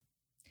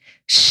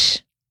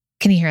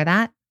Can you hear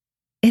that?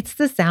 It's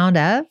the sound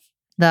of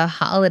the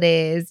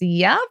holidays.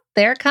 Yep,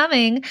 they're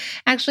coming.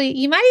 Actually,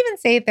 you might even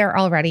say they're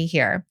already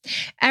here.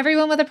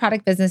 Everyone with a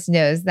product business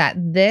knows that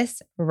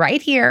this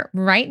right here,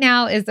 right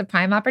now is the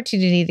prime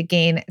opportunity to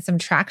gain some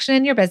traction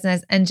in your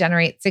business and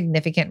generate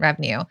significant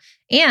revenue.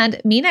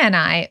 And Mina and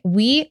I,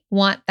 we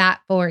want that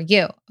for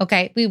you.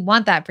 Okay. We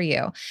want that for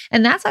you.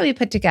 And that's why we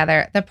put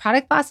together the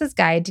Product Boss's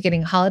Guide to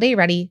Getting Holiday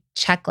Ready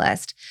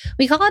checklist.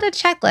 We call it a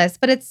checklist,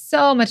 but it's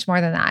so much more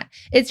than that.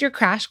 It's your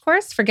crash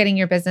course for getting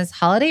your business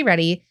holiday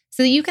ready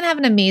so that you can have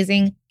an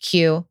amazing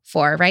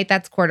Q4, right?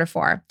 That's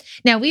Q4.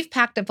 Now, we've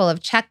packed it full of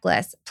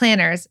checklists,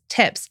 planners,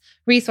 tips,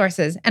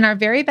 resources, and our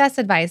very best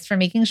advice for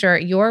making sure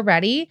you're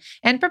ready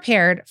and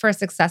prepared for a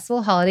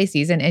successful holiday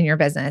season in your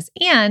business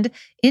and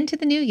into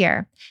the new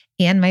year.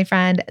 And my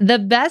friend, the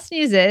best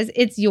news is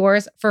it's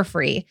yours for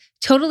free,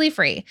 totally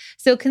free.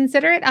 So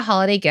consider it a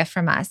holiday gift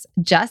from us.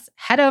 Just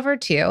head over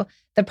to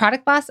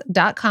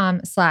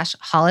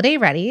theproductboss.com/holiday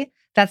ready.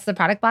 That's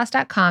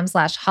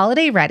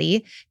theproductboss.com/holiday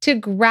ready to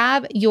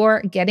grab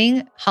your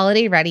Getting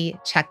Holiday Ready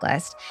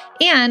checklist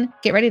and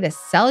get ready to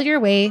sell your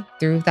way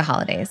through the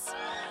holidays.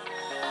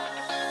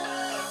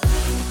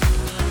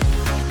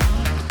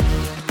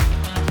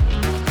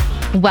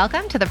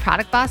 Welcome to the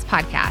Product Boss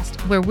Podcast,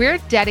 where we're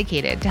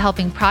dedicated to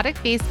helping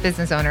product-based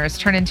business owners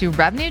turn into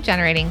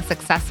revenue-generating,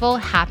 successful,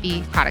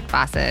 happy product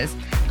bosses.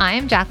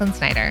 I'm Jacqueline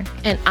Snyder.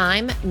 And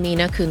I'm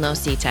Mina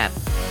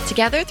Kunlo-Sitep.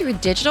 Together through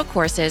digital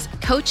courses,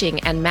 coaching,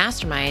 and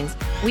masterminds,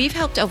 we've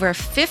helped over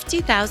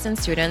 50,000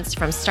 students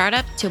from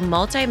startup to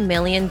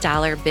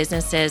multi-million-dollar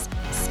businesses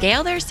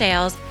scale their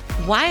sales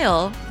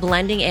while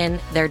blending in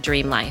their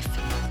dream life.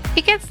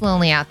 It gets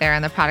lonely out there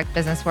in the product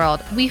business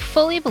world. We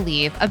fully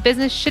believe a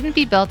business shouldn't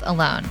be built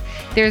alone.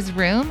 There's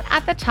room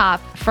at the top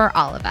for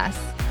all of us.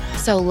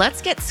 So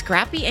let's get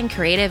scrappy and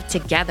creative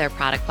together,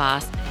 Product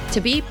Boss,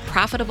 to be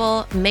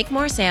profitable, make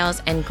more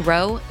sales, and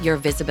grow your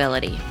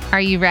visibility.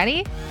 Are you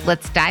ready?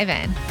 Let's dive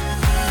in.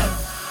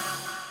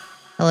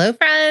 Hello,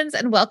 friends,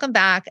 and welcome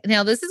back.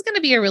 Now, this is going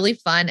to be a really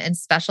fun and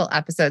special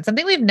episode,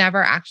 something we've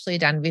never actually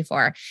done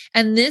before.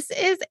 And this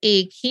is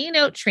a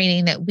keynote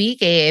training that we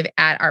gave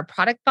at our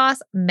Product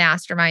Boss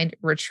Mastermind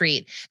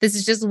retreat. This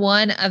is just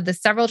one of the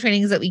several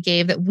trainings that we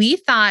gave that we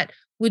thought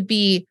would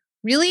be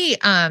really,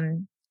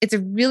 it's a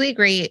really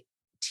great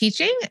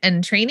teaching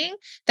and training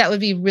that would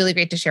be really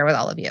great to share with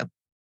all of you.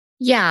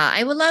 Yeah,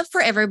 I would love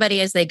for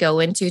everybody as they go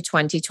into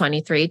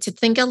 2023 to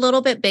think a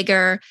little bit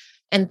bigger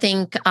and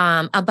think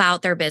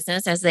about their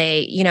business as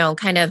they,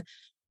 kind of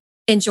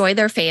enjoy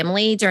their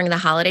family during the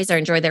holidays, or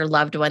enjoy their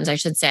loved ones, I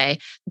should say,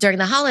 during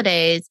the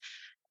holidays,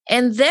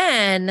 and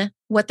then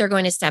what they're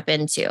going to step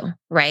into,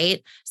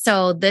 right?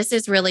 So this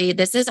is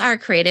our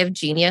creative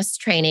genius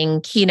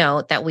training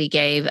keynote that we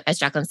gave, as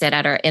Jacqueline said,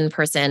 at our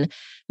in-person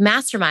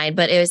mastermind,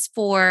 but it was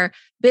for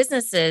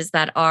businesses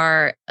that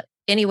are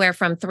anywhere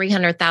from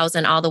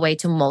 300,000 all the way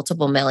to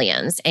multiple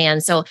millions.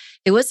 And so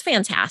it was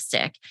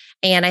fantastic.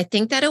 And I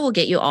think that it will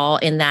get you all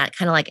in that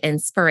kind of like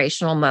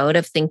inspirational mode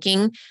of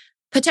thinking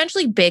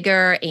potentially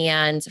bigger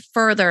and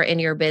further in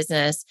your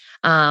business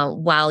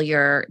while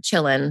you're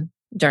chilling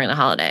during the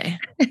holiday.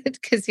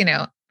 Because,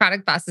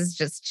 product bosses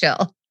just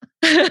chill.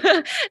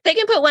 They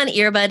can put one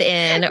earbud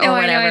in or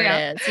whatever it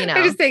is.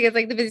 I just think it's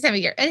like the busy time of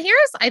year. And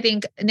here's, I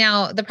think,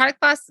 now the Product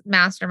Boss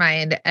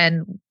Mastermind,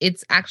 and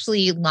it's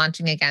actually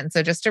launching again.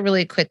 So just to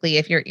really quickly,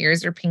 if your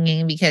ears are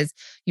pinging because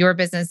your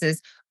business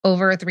is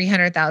over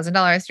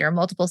 $300,000, you're a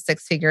multiple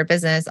six-figure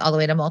business all the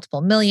way to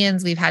multiple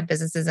millions. We've had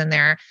businesses in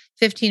there,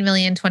 15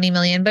 million, 20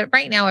 million, but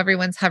right now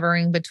everyone's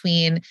hovering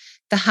between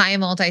the high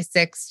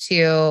multi-six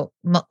to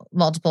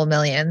multiple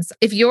millions.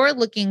 If you're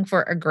looking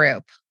for a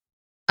group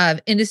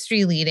of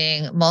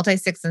industry-leading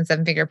multi-six and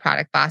seven-figure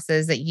product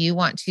bosses that you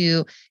want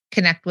to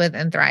connect with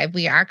and thrive,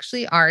 we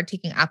actually are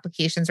taking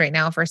applications right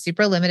now for a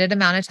super limited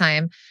amount of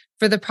time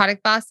for the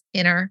Product Boss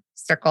Inner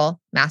Circle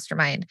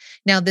Mastermind.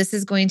 Now, this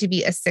is going to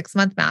be a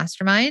 6-month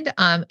mastermind.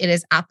 It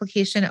is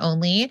application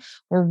only.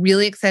 We're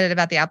really excited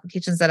about the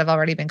applications that have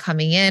already been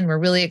coming in. We're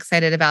really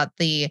excited about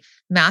the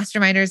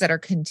masterminders that are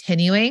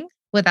continuing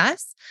with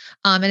us.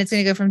 And it's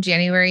going to go from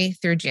January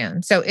through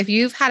June. So if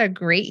you've had a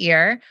great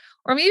year,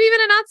 or maybe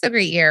even a not so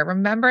great year,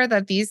 remember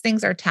that these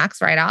things are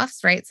tax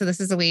write-offs, right? So this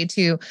is a way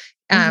to,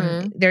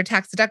 they're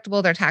tax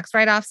deductible, they're tax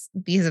write-offs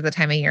because of the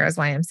time of year is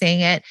why I'm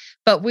saying it.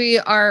 But we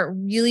are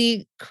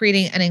really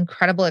creating an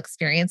incredible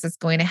experience that's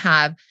going to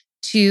have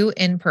 2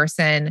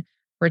 in-person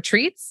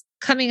retreats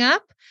coming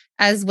up,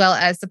 as well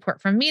as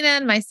support from Mina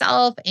and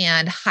myself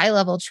and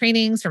high-level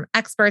trainings from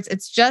experts.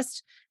 It's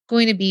just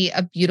going to be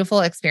a beautiful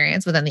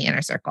experience within the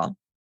inner circle.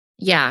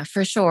 Yeah,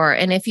 for sure.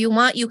 And if you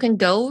want, you can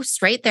go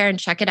straight there and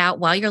check it out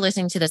while you're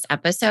listening to this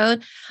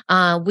episode.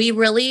 We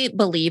really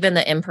believe in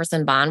the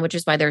in-person bond, which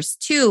is why there's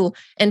 2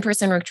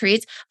 in-person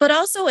retreats, but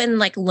also in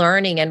like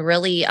learning and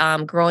really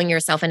growing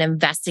yourself and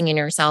investing in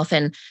yourself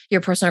and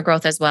your personal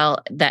growth as well,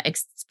 that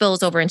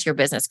spills over into your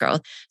business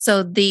growth.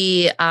 So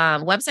the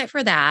website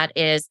for that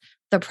is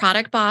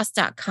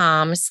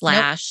theproductboss.com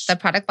slash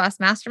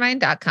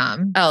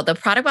theproductbossmastermind.com.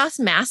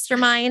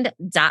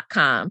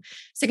 theproductbossmastermind.com.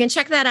 So you can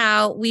check that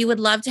out. We would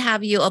love to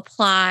have you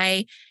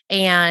apply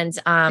and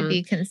to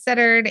be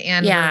considered.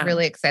 And we're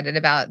really excited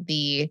about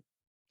the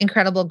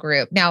incredible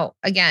group. Now,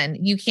 again,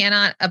 you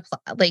cannot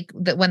apply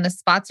when the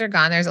spots are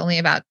gone, there's only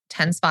about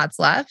 10 spots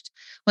left.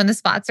 When the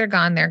spots are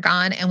gone, they're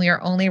gone. And we are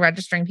only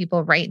registering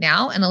people right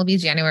now, and it'll be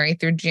January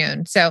through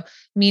June. So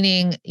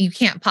meaning you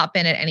can't pop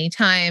in at any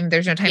time.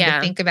 There's no time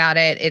to think about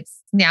it.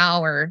 It's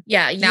now or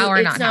now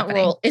or not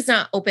happening. It's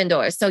not open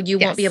doors. So you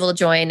won't be able to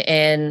join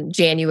in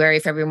January,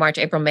 February, March,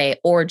 April, May,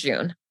 or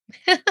June.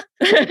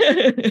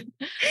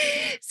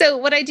 So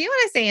what I do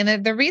want to say,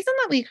 and the reason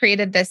that we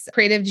created this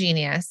Creative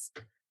Genius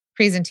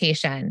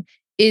presentation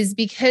is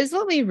because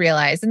what we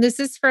realize, and this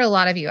is for a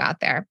lot of you out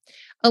there,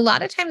 a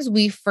lot of times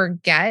we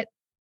forget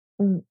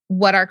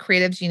what our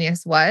creative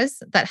genius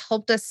was that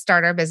helped us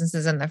start our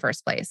businesses in the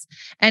first place.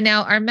 And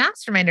now our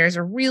masterminders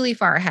are really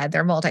far ahead.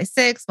 They're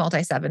multi-6,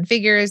 multi-7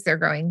 figures. They're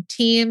growing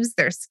teams.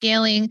 They're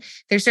scaling.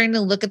 They're starting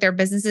to look at their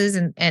businesses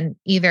and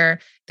either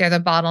they're the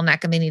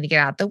bottleneck and they need to get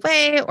out the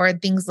way, or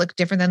things look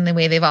different than the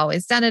way they've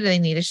always done it. And they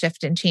need to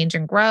shift and change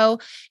and grow.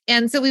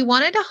 And so we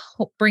wanted to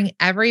bring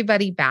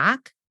everybody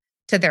back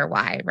to their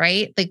why,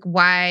 right? Like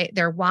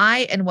their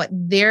why and what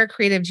their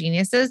creative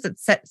genius is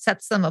that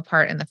sets them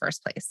apart in the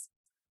first place.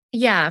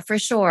 Yeah, for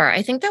sure.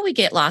 I think that we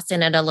get lost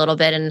in it a little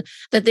bit. And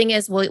the thing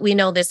is, we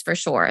know this for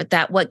sure,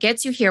 that what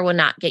gets you here will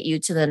not get you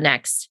to the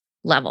next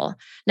level.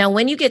 Now,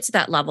 when you get to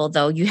that level,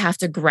 though, you have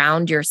to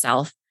ground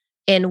yourself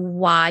in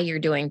why you're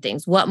doing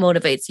things, what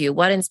motivates you,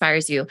 what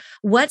inspires you,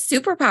 what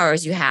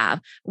superpowers you have,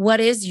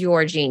 what is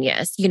your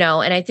genius,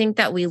 and I think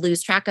that we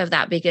lose track of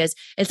that because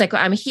it's like,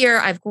 I'm here,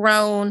 I've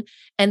grown.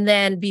 And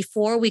then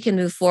before we can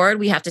move forward,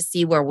 we have to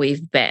see where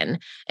we've been.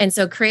 And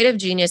so creative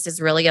genius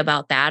is really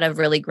about that, of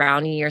really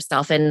grounding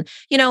yourself and,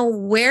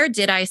 where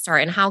did I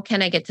start and how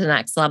can I get to the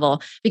next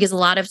level? Because a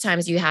lot of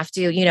times you have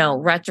to,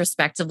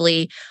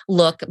 retrospectively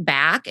look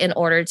back in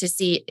order to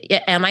see,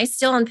 am I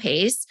still on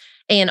pace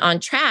and on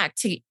track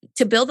to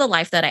build the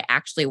life that I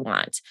actually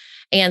want?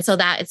 And so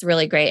that it's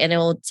really great. And it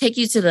will take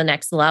you to the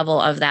next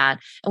level of that.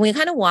 And we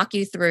kind of walk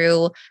you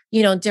through,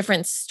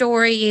 different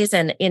stories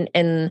and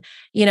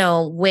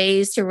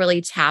ways to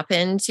really tap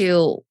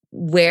into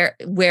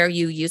where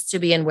you used to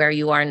be and where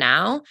you are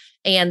now.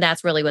 And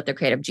that's really what the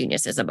Creative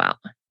Genius is about.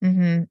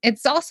 Mm-hmm.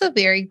 It's also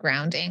very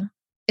grounding.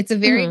 It's a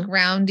very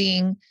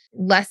grounding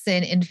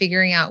lesson in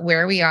figuring out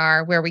where we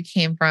are, where we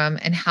came from,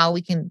 and how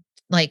we can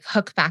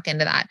hook back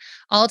into that.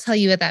 I'll tell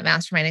you, at that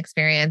mastermind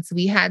experience,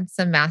 we had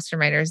some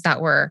masterminders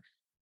that were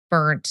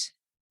burnt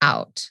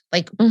out,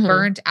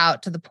 burnt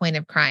out to the point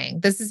of crying.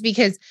 This is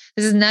because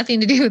this has nothing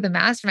to do with the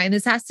mastermind.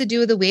 This has to do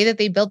with the way that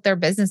they built their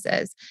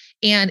businesses.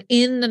 And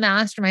in the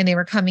mastermind, they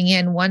were coming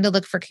in, one to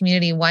look for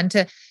community, one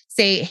to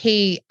say,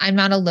 hey, I'm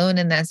not alone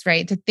in this,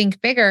 right? To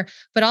think bigger,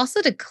 but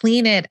also to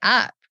clean it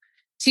up,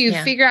 to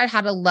figure out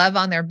how to love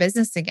on their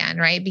business again,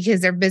 right?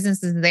 Because their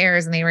business is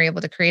theirs and they were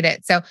able to create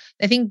it. So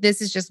I think this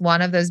is just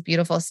one of those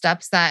beautiful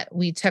steps that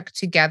we took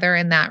together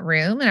in that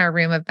room, in our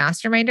room of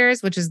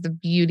masterminders, which is the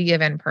beauty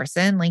of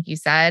in-person, like you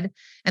said,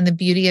 and the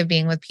beauty of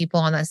being with people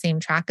on the same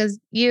track as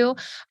you.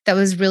 That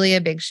was really a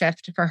big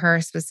shift for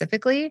her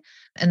specifically.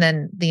 And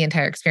then the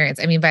entire experience.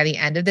 I mean, by the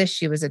end of this,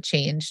 she was a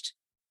changed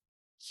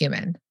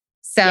human.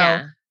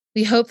 So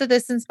we hope that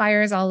this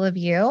inspires all of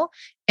you,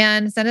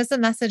 and send us a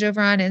message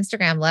over on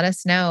Instagram. Let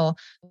us know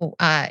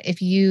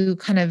if you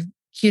kind of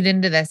cued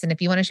into this. And if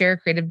you want to share a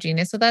creative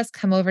genius with us,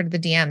 come over to the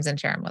DMs and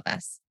share them with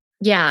us.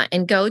 Yeah.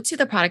 And go to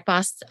the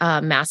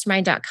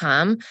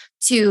productbossmastermind.com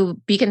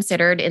to be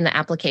considered in the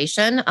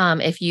application.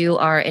 If you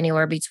are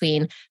anywhere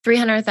between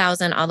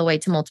 300,000 all the way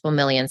to multiple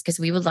millions, because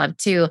we would love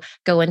to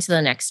go into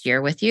the next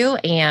year with you,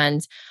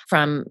 and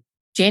from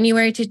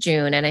January to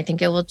June. And I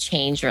think it will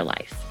change your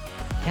life.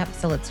 Yep.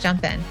 So let's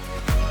jump in.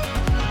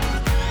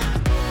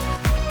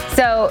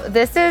 So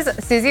this is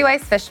Susie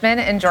Weiss-Fishman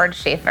and George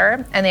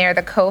Schaefer, and they are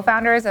the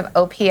co-founders of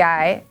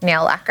OPI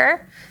Nail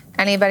Lacquer.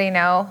 Anybody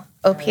know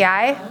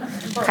OPI?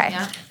 Okay.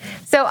 Yeah.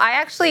 So I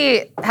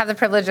actually have the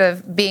privilege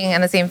of being in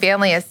the same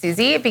family as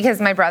Susie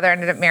because my brother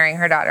ended up marrying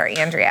her daughter,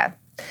 Andrea.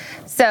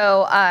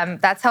 So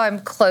that's how I'm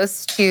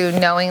close to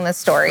knowing the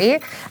story.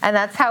 And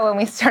that's how, when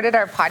we started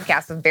our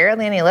podcast with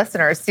barely any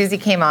listeners, Susie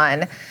came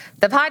on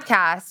the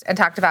podcast and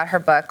talked about her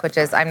book, which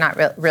is I'm Not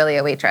Really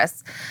a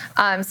Waitress.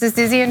 So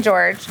Susie and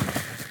George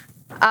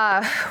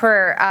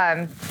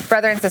were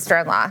brother and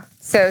sister-in-law.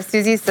 So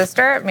Susie's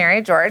sister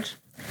married George,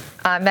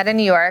 met in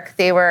New York.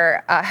 They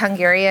were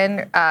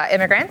Hungarian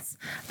immigrants.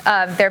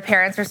 Their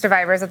parents were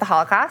survivors of the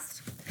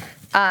Holocaust.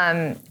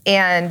 And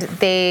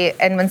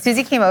when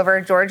Susie came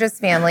over, George's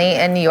family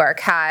in New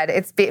York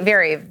it's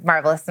very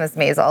marvelous, Miss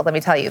Maisel, let me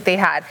tell you. They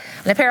had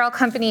an apparel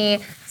company.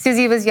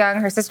 Susie was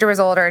young, her sister was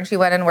older, and she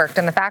went and worked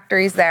in the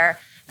factories there.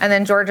 And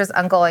then George's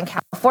uncle in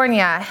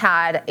California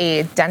had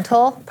a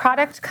dental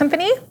product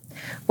company,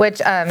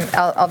 which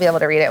I'll be able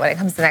to read it when it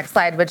comes to the next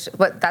slide,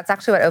 that's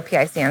actually what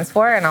OPI stands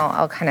for. And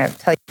I'll kind of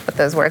tell you what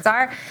those words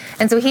are.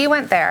 And so he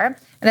went there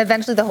And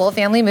eventually the whole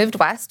family moved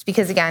west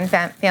because, again,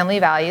 family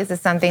values is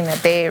something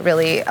that they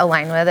really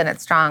align with and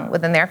it's strong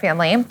within their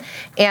family.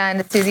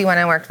 And Susie went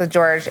and worked with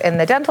George in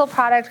the dental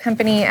product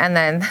company, and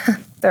then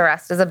the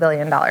rest is a $1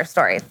 billion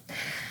story.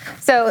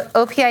 So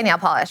OPI nail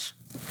polish.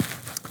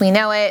 We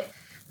know it.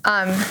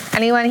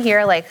 Anyone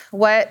here, like,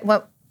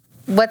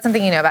 what's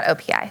something you know about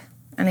OPI?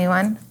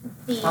 Anyone?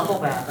 Bubble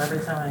bath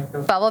every time I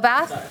go. Bubble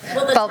bath?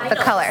 Well, the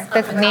color,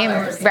 the name,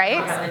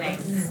 right?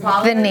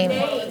 The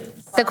name.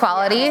 The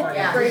quality?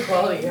 Great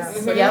quality, yeah.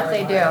 Yep,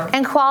 they do.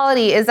 And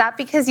quality, is that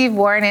because you've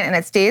worn it and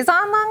it stays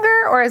on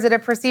longer, or is it a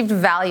perceived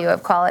value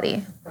of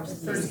quality?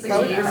 Perceived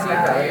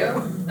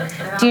value.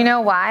 Do you know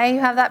why you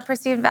have that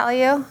perceived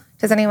value?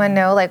 Does anyone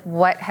know, like,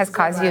 what has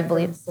caused you to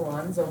believe?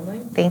 Salons only.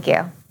 Thank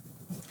you.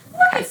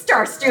 Look at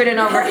star student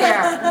over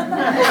here.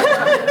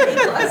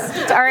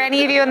 Are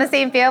any of you in the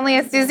same family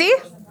as Susie?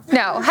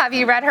 No. Have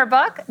you read her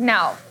book?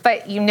 No.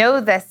 But you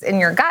know this in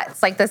your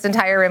guts, like this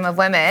entire room of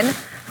women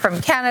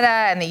from Canada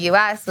and the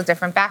US with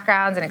different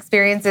backgrounds and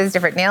experiences,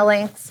 different nail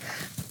lengths,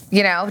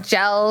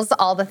 gels,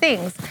 all the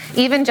things.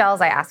 Even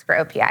gels I ask for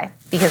OPI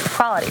because of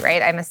quality,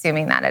 right? I'm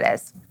assuming that it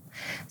is.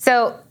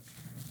 So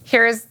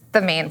here's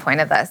the main point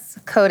of this.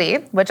 Cody,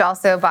 which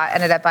also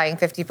ended up buying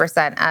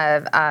 50%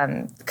 of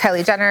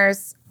Kylie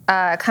Jenner's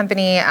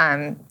company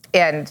and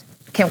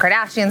Kim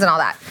Kardashian's and all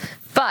that.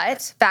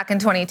 But back in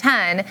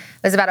 2010, it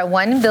was about a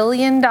 $1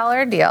 billion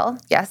deal.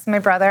 Yes, my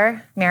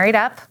brother married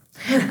up.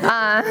 And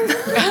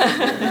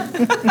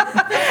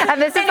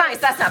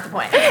That's not the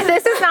point.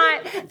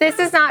 This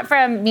is not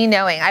from me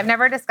knowing. I've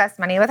never discussed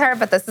money with her,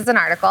 but this is an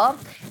article.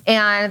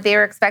 And they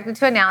were expected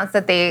to announce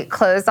that they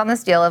closed on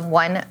this deal of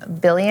 $1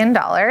 billion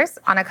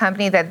on a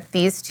company that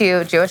these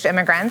two Jewish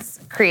immigrants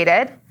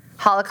created,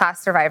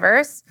 Holocaust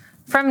survivors,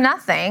 from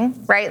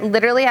nothing, right?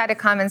 Literally had to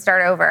come and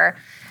start over,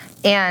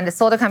 and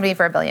sold a company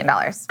for $1 billion.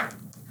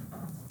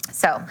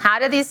 So how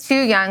did these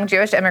two young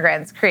Jewish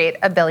immigrants create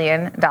a $1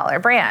 billion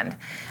brand?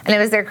 And it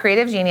was their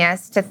creative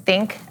genius to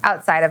think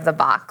outside of the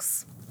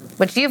box,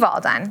 which you've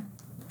all done.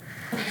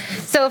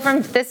 So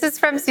this is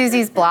from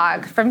Susie's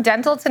blog, From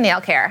Dental to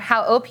Nail Care,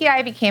 how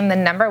OPI became the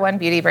 #1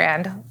 beauty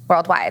brand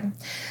worldwide.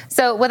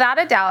 So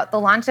without a doubt, the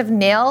launch of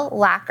nail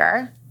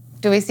lacquer,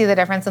 do we see the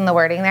difference in the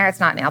wording there? It's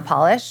not nail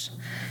polish.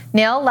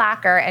 Nail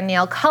lacquer and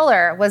nail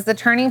color was the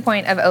turning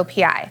point of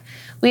OPI.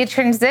 We had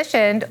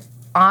transitioned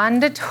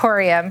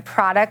Auditorium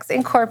Products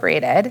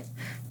Incorporated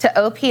to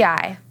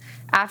OPI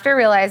after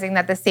realizing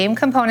that the same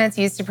components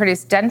used to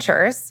produce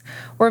dentures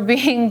were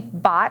being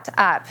bought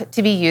up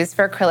to be used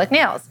for acrylic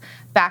nails.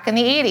 Back in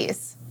the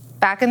 80s,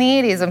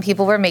 when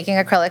people were making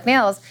acrylic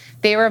nails,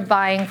 they were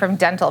buying from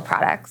dental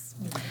products.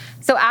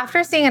 So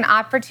after seeing an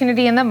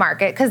opportunity in the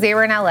market, because they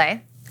were in LA,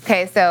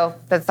 okay, so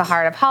that's the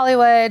heart of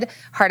Hollywood,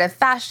 heart of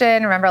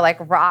fashion. Remember, like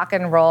rock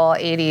and roll,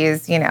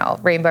 80s,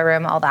 Rainbow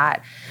Room, all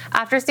that.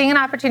 After seeing an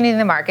opportunity in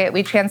the market,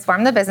 we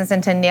transformed the business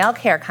into a nail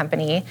care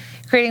company,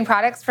 creating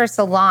products for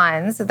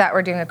salons that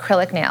were doing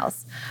acrylic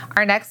nails.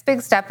 Our next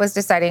big step was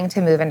deciding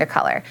to move into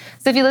color.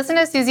 So if you listen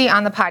to Susie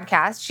on the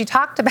podcast, she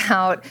talked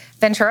about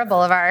Ventura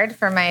Boulevard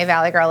for my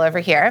Valley girl over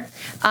here.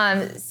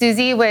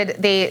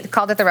 They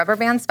called it the rubber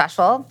band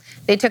special.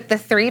 They took the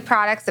 3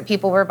 products that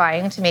people were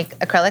buying to make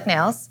acrylic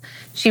nails.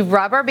 She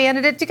rubber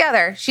banded it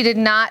together. She did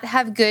not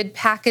have good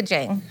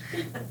packaging.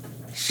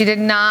 She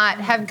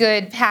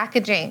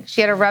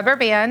had a rubber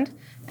band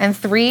and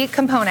 3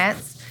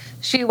 components.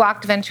 She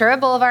walked Ventura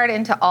Boulevard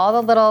into all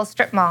the little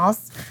strip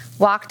malls,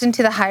 walked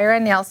into the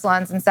higher-end nail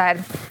salons and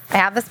said, I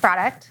have this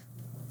product.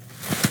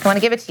 I want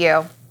to give it to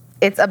you.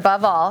 It's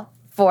above all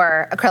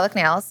for acrylic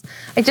nails.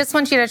 I just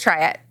want you to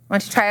try it. I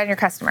want you to try it on your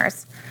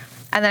customers.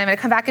 And then I'm going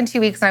to come back in 2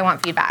 weeks and I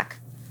want feedback.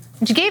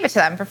 And she gave it to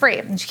them for free.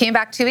 And she came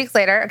back 2 weeks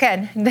later.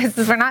 Again,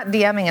 we're not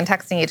DMing and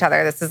texting each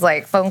other. This is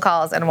like phone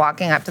calls and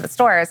walking up to the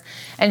stores.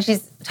 And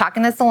she's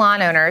talking to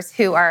salon owners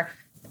who are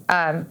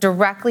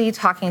directly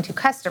talking to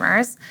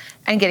customers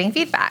and getting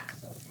feedback.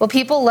 Well,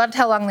 people loved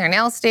how long their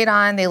nails stayed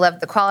on. They loved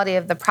the quality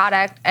of the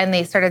product. And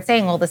they started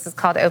saying, well, this is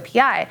called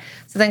OPI.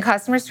 So then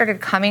customers started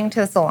coming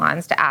to the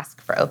salons to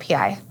ask for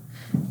OPI.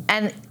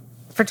 And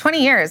for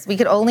 20 years, we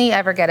could only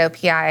ever get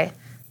OPI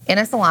in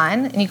a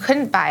salon, and you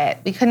couldn't buy it.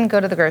 We couldn't go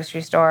to the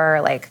grocery store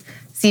or like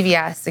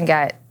CVS and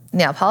get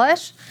nail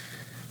polish.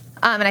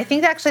 And I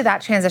think actually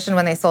that transitioned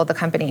when they sold the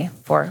company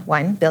for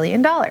 $1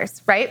 billion,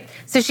 right?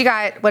 So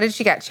what did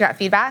she get? She got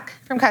feedback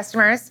from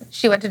customers.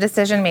 She went to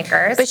decision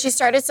makers. But she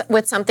started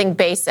with something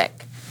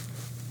basic.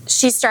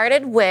 She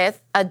started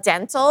with a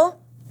dental,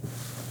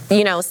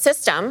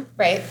 system.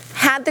 Right.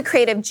 Had the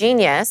creative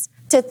genius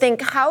to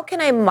think, how can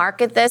I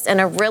market this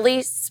in a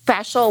really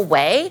special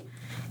way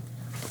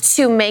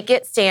to make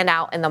it stand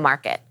out in the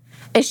market?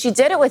 And she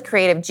did it with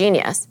creative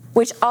genius,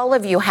 which all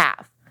of you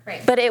have.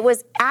 Right. But it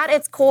was at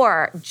its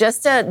core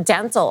just a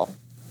dental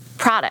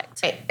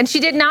product. Right. And she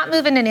did not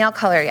move into nail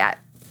color yet.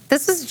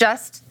 This was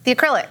just the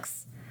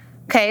acrylics.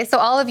 Okay, so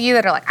all of you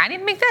that are like, I need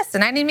to make this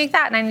and I need to make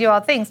that and I need to do all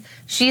things,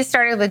 she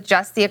started with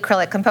just the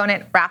acrylic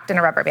component wrapped in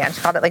a rubber band.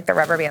 She called it like the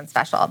rubber band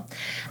special.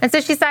 And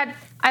so she said,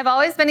 I've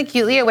always been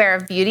acutely aware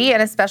of beauty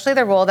and especially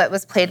the role that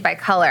was played by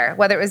color.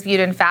 Whether it was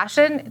viewed in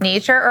fashion,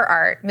 nature, or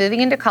art,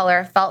 moving into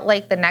color felt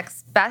like the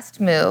next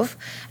best move,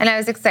 and I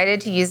was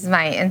excited to use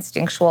my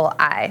instinctual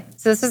eye.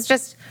 So this was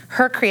just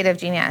her creative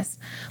genius.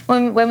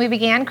 When we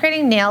began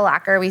creating nail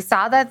lacquer, we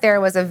saw that there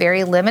was a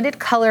very limited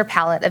color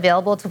palette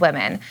available to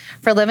women.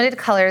 For limited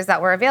colors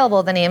that were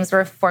available, the names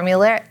were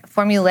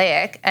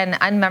formulaic and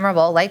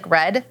unmemorable, like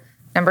red,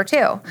 number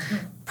 2.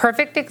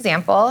 Perfect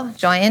example,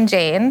 Joy and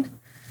Jane.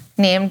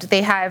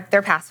 They have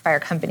their pacifier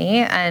company,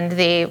 and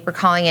they were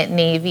calling it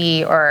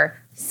navy or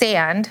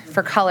sand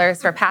for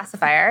colors for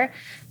pacifier.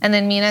 And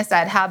then Mina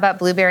said, how about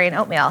blueberry and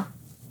oatmeal?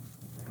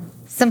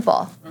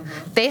 Simple.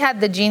 They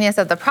had the genius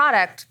of the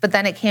product, but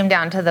then it came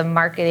down to the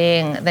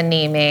marketing, the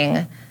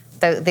naming,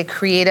 the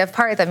creative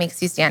part that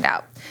makes you stand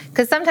out.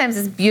 Because sometimes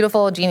this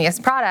beautiful, genius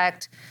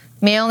product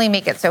may only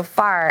make it so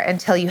far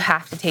until you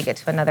have to take it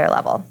to another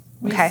level.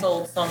 We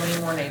sold so many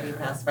more navy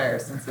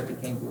pacifiers since it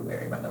became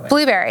blueberry, by the way.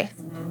 Blueberry.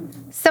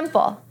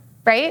 Simple,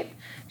 right?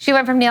 She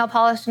went from nail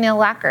polish to nail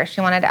lacquer. She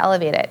wanted to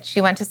elevate it.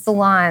 She went to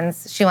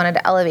salons. She wanted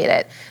to elevate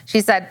it.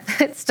 She said,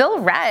 it's still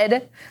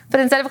red, but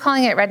instead of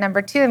calling it red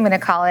number 2, I'm going to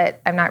call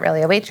it, I'm not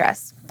really a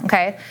waitress.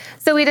 Okay?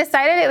 So we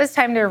decided it was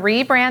time to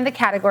rebrand the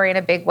category in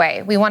a big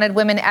way. We wanted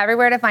women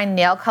everywhere to find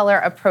nail color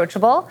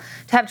approachable,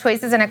 to have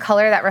choices in a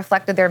color that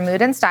reflected their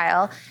mood and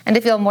style, and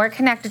to feel more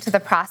connected to the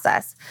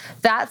process.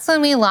 That's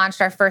when we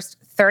launched our first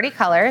 30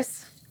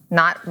 colors,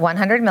 not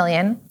 100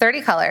 million,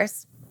 30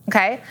 colors,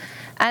 okay?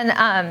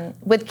 And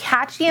with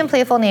catchy and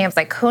playful names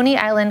like Coney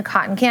Island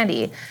Cotton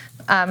Candy,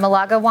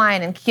 Malaga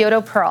Wine, and Kyoto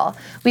Pearl,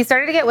 we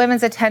started to get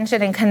women's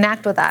attention and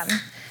connect with them.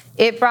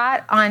 It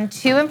brought on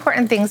 2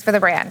 important things for the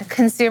brand: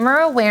 consumer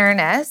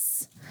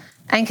awareness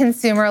and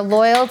consumer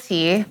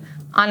loyalty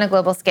on a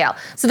global scale.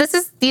 So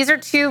these are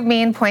 2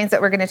 main points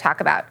that we're going to talk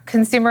about: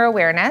 consumer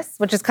awareness,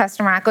 which is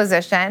customer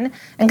acquisition,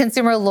 and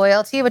consumer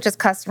loyalty, which is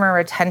customer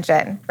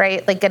retention,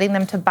 right? Like getting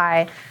them to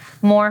buy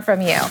more from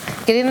you,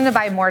 getting them to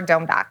buy more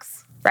Dome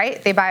Docs,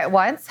 right? They buy it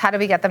once. How do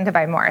we get them to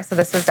buy more? So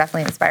this was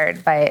definitely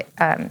inspired by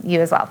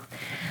you as well.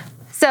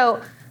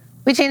 So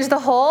we changed the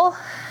whole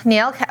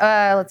nail,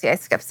 let's see, I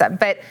skipped some,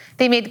 but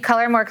they made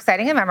color more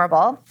exciting and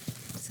memorable,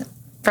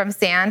 from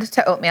sand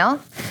to oatmeal.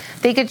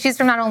 They could choose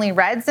from not only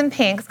reds and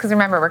pinks, because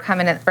remember, we're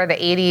coming in for the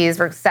 80s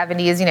or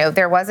 70s,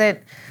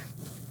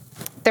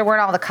 there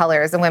weren't all the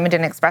colors and women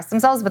didn't express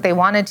themselves, but they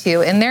wanted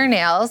to in their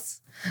nails.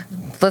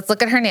 Let's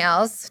look at her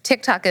nails.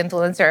 TikTok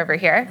influencer over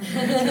here,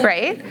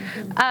 right?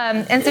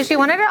 And so she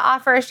wanted to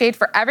offer a shade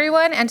for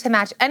everyone and to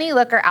match any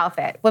look or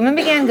outfit. Women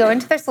began going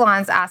to their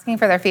salons asking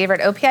for their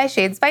favorite OPI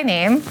shades by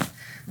name,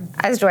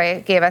 as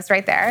Joy gave us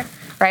right there,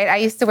 right? I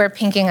used to wear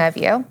Pinking of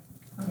You.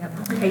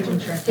 Yep. Cajun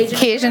shrimp.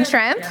 Cajun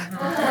shrimp.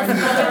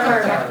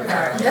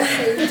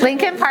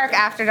 Lincoln Park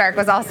After Dark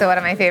was also one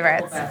of my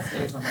favorites,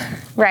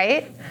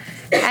 right?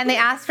 And they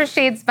asked for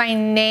shades by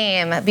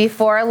name.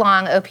 Before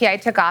long, OPI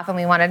took off and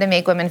we wanted to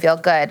make women feel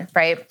good,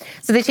 right?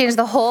 So they changed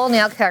the whole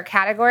nail care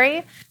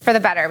category for the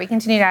better. We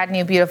continue to add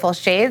new beautiful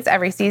shades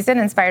every season,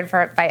 inspired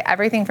by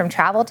everything from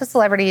travel to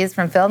celebrities,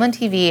 from film and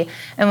TV.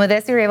 And with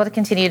this, we were able to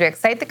continue to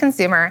excite the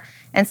consumer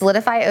and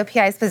solidify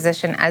OPI's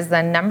position as the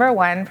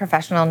 #1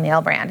 professional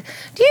nail brand.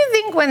 Do you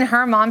think when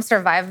her mom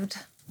survived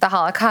the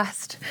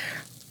Holocaust,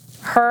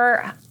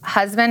 her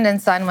husband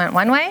and son went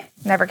one way,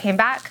 never came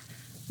back?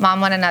 Mom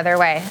went another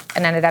way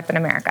and ended up in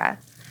America.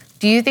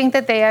 Do you think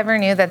that they ever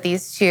knew that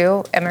these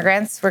 2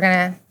 immigrants were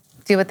going to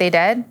do what they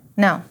did?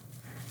 No.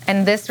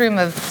 And this room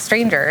of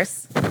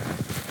strangers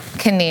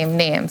can name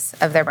names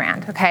of their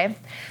brand, okay?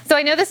 So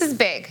I know this is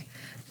big,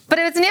 but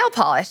it's nail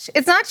polish.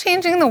 It's not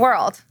changing the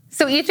world.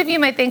 So each of you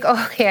might think,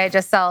 oh, okay, I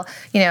just sell,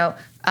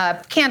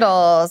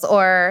 candles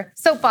or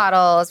soap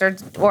bottles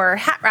or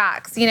hat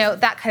racks,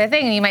 that kind of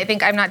thing. And you might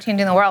think I'm not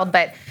changing the world,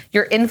 but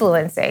you're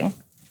influencing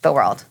the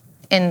world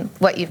in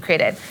what you've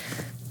created.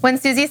 When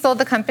Susie sold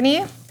the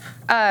company,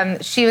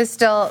 she was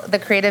still the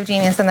creative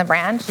genius in the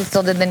brand. She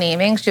still did the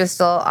naming. She was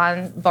still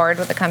on board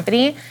with the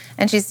company,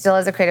 and she still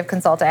is a creative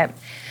consultant.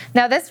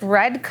 Now, this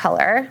red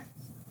color,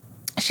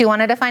 she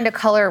wanted to find a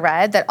color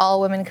red that all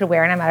women could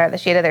wear no matter the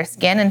shade of their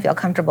skin and feel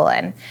comfortable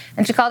in.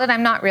 And she called it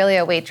I'm Not Really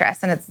a Waitress,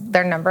 and it's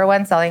their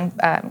 #1 selling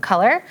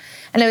color.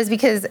 And it was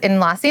because in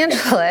Los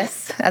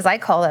Angeles, as I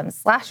call them,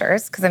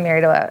 slashers, because I'm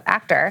married to an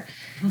actor,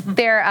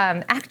 they're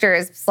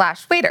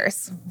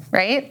actors/waiters,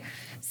 right?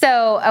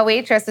 So a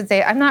waitress would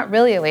say, I'm not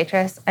really a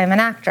waitress. I'm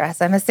an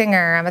actress. I'm a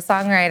singer. I'm a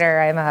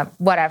songwriter. I'm a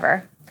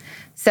whatever.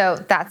 So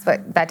that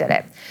did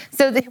it.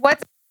 So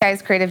what's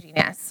guys' creative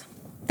genius?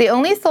 They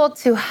only sold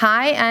to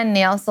high-end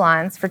nail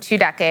salons for 2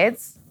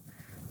 decades.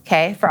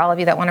 Okay, for all of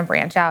you that want to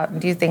branch out and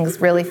do things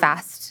really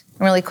fast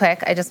and really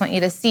quick, I just want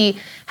you to see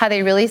how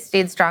they really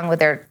stayed strong with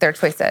their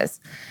choices.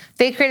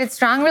 They created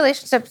strong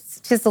relationships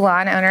to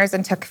salon owners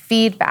and took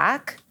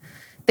feedback.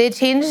 They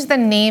changed the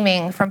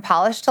naming from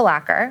polish to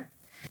lacquer.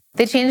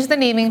 They changed the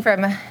naming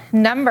from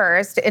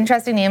numbers to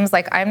interesting names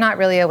like I'm Not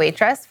Really a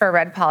Waitress for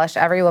red polish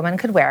every woman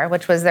could wear,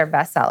 which was their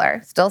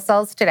bestseller, still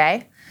sells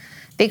today.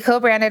 They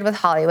co-branded with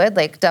Hollywood,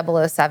 like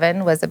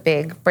 007 was a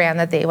big brand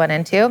that they went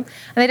into. And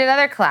they did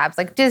other collabs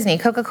like Disney,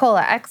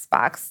 Coca-Cola,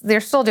 Xbox. They're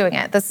still doing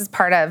it. This is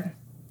part of,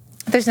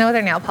 there's no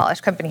other nail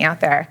polish company out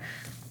there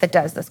that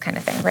does this kind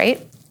of thing,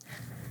 right?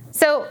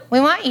 So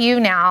we want you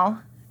now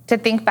to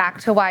think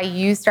back to why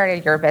you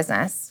started your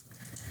business.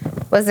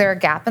 Was there a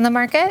gap in the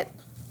market?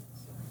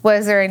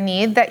 Was there a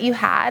need that you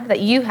had?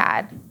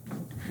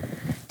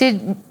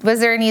 Was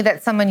there a need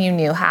that someone you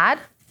knew had,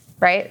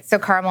 right? So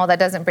caramel that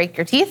doesn't break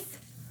your teeth,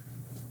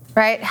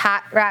 right?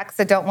 Hat racks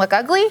that don't look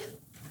ugly,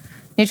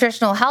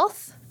 nutritional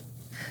health,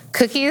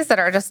 cookies that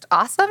are just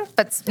awesome,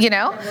 but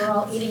We're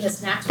all eating a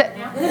snack right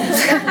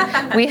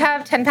now. we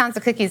have 10 pounds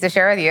of cookies to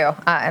share with you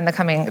in the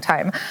coming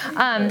time.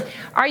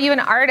 Are you an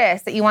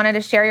artist that you wanted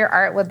to share your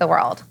art with the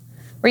world?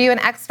 Were you an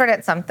expert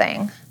at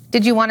something?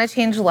 Did you want to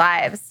change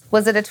lives?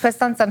 Was it a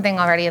twist on something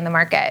already in the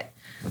market?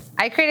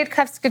 I created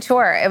Cuffs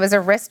Couture. It was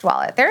a wrist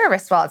wallet. There are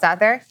wrist wallets out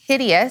there,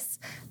 hideous.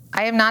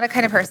 I am not a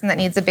kind of person that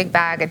needs a big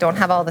bag. I don't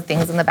have all the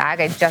things in the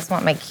bag. I just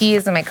want my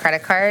keys and my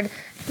credit card,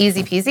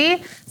 easy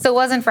peasy. So it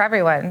wasn't for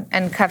everyone.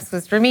 And Cuffs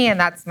was for me, and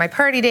that's my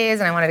party days,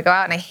 and I wanted to go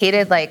out, and I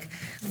hated,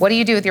 what do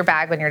you do with your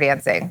bag when you're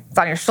dancing? It's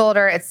on your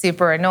shoulder. It's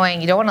super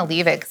annoying. You don't want to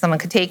leave it because someone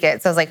could take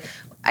it. So I was like,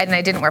 and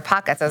I didn't wear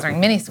pockets. I was wearing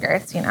mini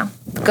skirts,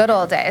 good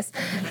old days.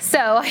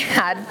 So I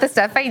had the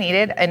stuff I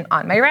needed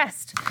on my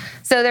wrist.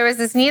 So there was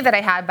this need that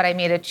I had, but I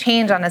made a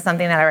change onto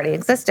something that already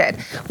existed.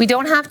 We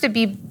don't have to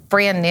be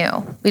brand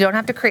new. We don't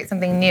have to create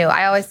something new.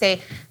 I always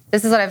say,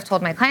 this is what I've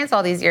told my clients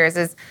all these years,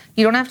 is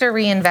you don't have to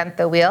reinvent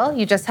the wheel.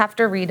 You just have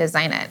to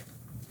redesign it.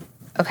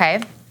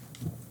 Okay?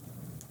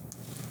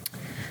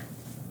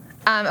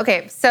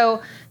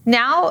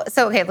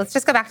 Let's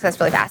just go back to this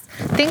really fast.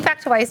 Think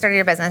back to why you started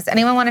your business.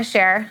 Anyone want to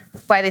share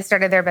why they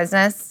started their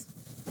business?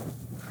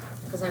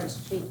 Because I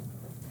was cheap.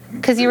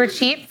 Because you were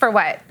cheap for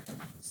what?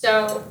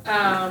 So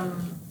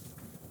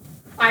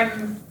I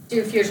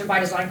do Fusion by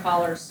Design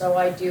collars. So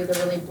I do the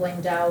really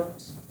blinged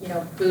out,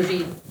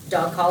 bougie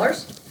dog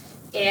collars.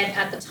 And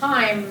at the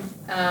time,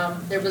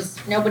 there was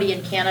nobody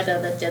in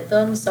Canada that did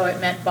them. So it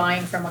meant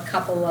buying from a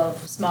couple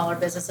of smaller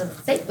businesses in the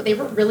States. But they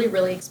were really,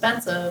 really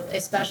expensive,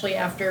 especially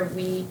after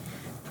we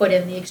put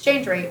in the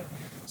exchange rate.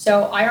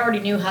 So I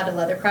already knew how to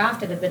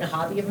leathercraft. It had been a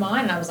hobby of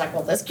mine. And I was like,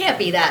 well, this can't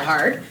be that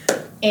hard.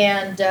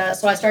 And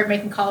so I started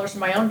making collars for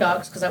my own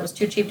dogs because I was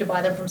too cheap to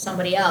buy them from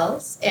somebody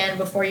else. And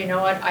before you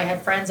know it, I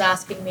had friends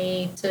asking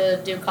me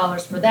to do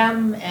collars for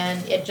them.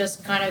 And it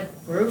just kind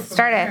of grew from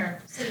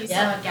there. So you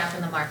saw a gap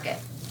in the market.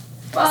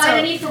 Well, I had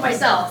a need for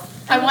myself.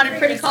 I wanted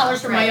pretty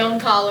collars for my own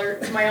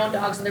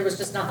dogs, and there was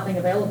just nothing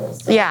available.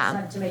 So I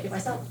decided to make it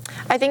myself.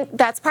 I think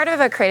that's part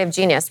of a creative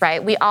genius,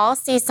 right? We all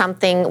see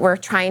something we're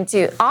trying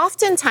to,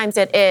 oftentimes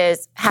it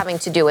is having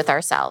to do with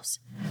ourselves,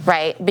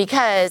 right?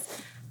 Because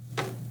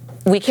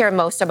we care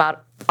most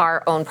about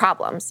our own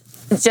problems,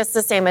 just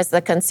the same as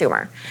the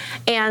consumer.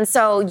 And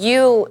so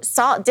you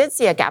did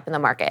see a gap in the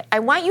market. I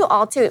want you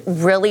all to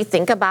really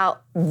think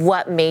about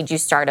what made you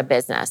start a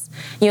business.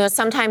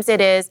 Sometimes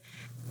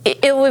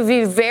it would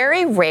be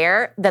very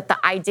rare that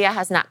the idea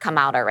has not come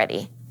out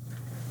already.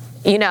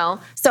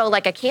 So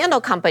like a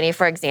candle company,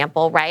 for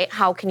example, right?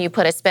 How can you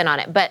put a spin on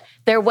it? But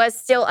there was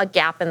still a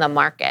gap in the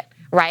market,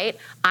 right?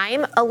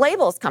 I'm a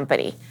labels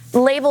company.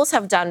 Labels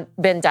have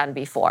been done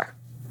before.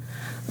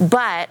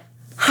 But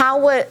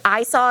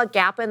I saw a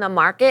gap in the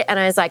market, and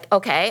I was like,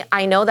 okay,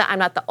 I know that I'm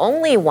not the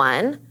only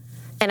one,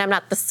 and I'm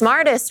not the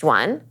smartest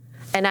one,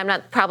 and I'm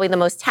not probably the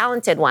most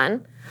talented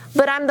one,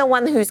 but I'm the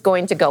one who's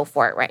going to go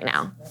for it right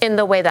now in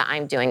the way that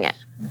I'm doing it.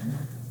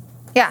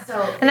 Yeah,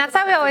 and that's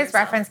how we always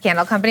reference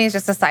candle companies,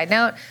 just a side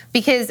note,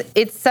 because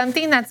it's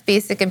something that's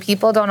basic and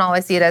people don't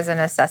always see it as a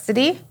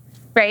necessity,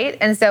 right?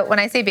 And so when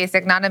I say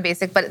basic, not a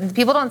basic, but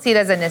people don't see it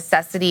as a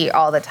necessity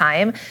all the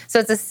time. So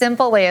it's a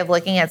simple way of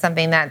looking at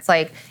something that's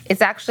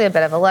it's actually a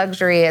bit of a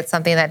luxury. It's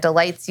something that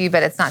delights you,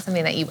 but it's not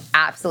something that you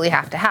absolutely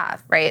have to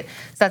have, right?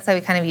 So that's how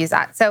we kind of use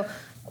that. So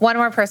one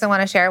more person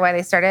want to share why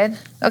they started?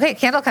 Okay,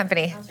 candle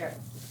company. Sure.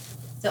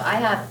 So I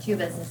have two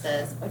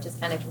businesses, which is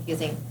kind of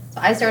confusing.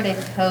 So I started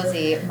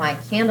Cozy, my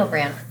candle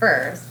brand,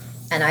 first,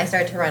 and I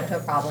started to run into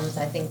problems.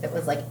 I think that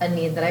was a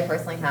need that I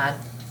personally had.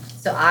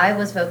 So I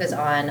was focused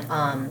on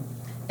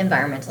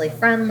environmentally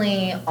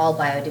friendly, all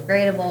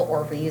biodegradable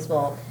or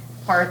reusable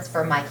parts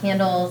for my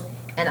candles.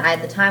 And I,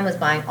 at the time, was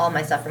buying all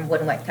my stuff from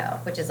Wood & White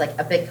Co., which is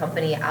a big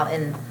company out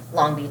in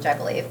Long Beach, I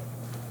believe.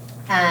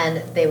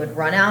 And they would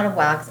run out of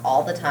wax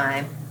all the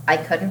time. I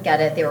couldn't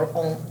get it. They were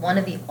one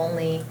of the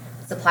only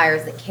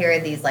suppliers that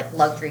carried these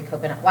luxury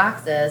coconut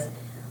waxes.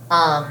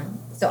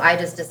 So I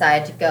just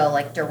decided to go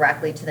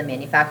directly to the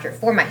manufacturer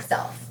for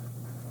myself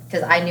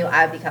because I knew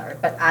I would be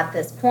covered. But at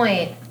this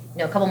point,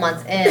 a couple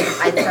months in,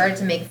 I started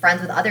to make friends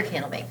with other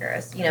candle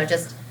makers,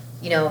 just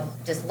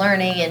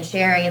learning and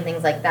sharing and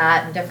things like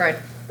that. And different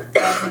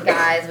girls and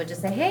guys would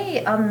just say,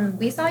 hey,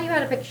 we saw you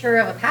had a picture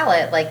of a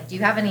palette. Do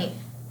you have any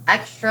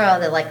extra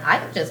that I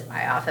could just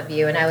buy off of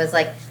you? And I was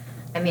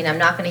I'm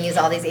not going to use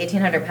all these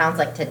 1,800 pounds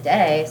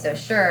today, so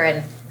sure.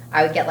 And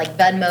I would get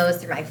Venmos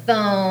through my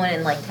phone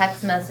and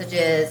text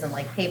messages and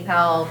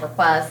PayPal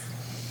requests.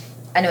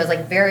 and it was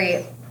like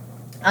very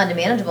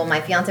unmanageable.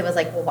 My fiance was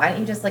like, well, why don't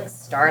you just like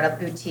start a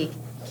boutique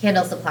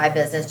candle supply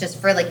business just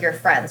for like your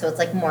friends? So it's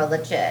like more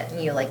legit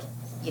and you like,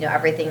 you know,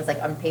 everything's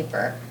like on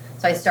paper.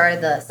 So I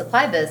started the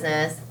supply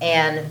business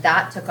and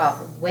that took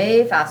off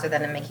way faster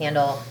than my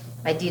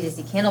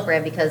D2C candle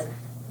brand, because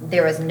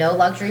there was no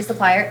luxury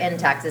supplier in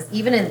Texas,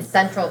 even in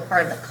central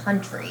part of the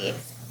country.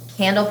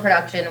 Candle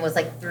production was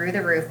like through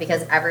the roof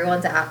because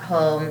everyone's at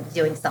home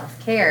doing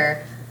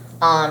self-care.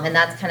 And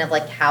that's kind of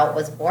like how it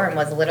was born,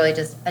 was literally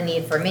just a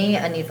need for me,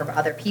 a need for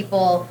other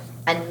people.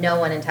 And no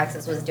one in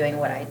Texas was doing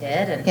what I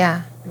did.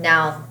 And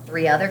now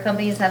 3 other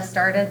companies have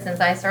started since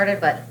I started,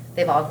 but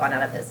they've all gone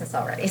out of business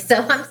already. So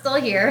I'm still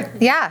here.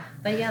 Yeah.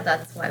 But yeah,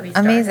 that's why we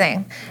started.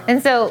 Amazing.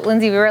 And so,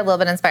 Lindsay, we were a little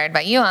bit inspired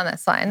by you on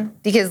this one,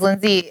 because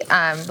Lindsay,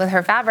 with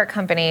her fabric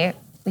company,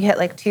 we hit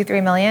like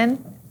 2-3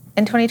 million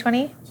in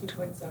 2020.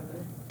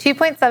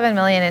 2.7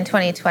 million in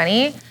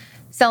 2020,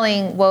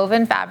 selling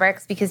woven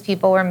fabrics because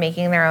people were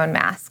making their own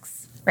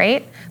masks,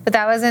 right? But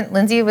that wasn't,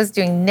 Lindsay was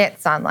doing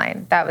knits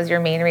online. That was your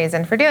main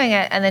reason for doing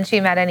it. And then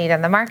she met a need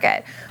in the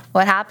market.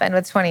 What happened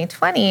with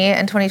 2020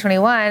 and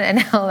 2021 and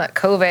now that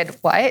COVID,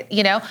 what,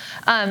 you know?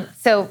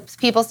 So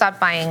people stopped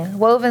buying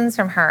wovens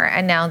from her.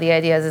 And now the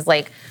idea is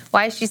like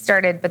why she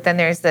started, but then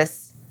there's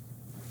this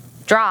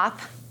drop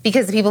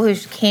because the people who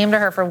came to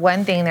her for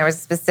one thing, there was a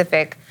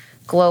specific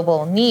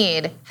global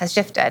need, has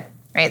shifted,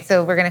 right?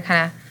 So we're going to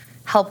kind of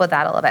help with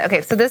that a little bit.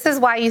 Okay, so this is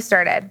why you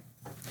started.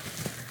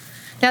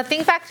 Now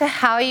think back to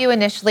how you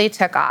initially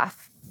took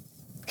off.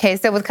 Okay,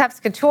 so with Cups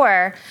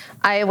Couture,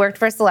 I worked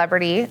for a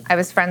celebrity. I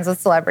was friends with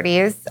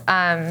celebrities.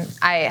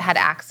 I had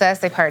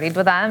access. I partied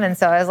with them. And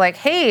so I was like,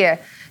 hey,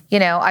 you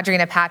know,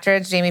 Audrina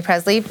Patridge, Jamie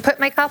Presley, put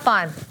my cup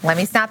on. Let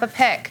me snap a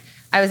pic.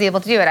 I was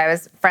able to do it. I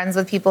was friends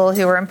with people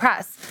who were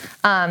impressed.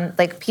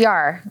 Like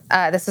PR.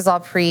 This was all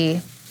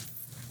pre-social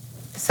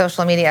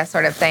media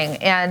sort of thing.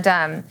 And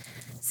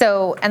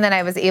and then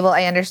I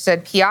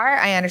understood PR.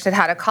 I understood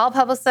how to call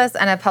publicists,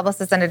 and a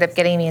publicist ended up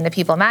getting me into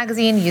People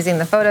magazine using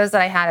the photos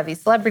that I had of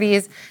these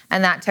celebrities,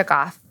 and that took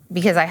off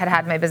because I had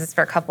had my business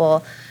for a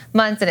couple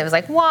months, and it was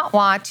like, wah,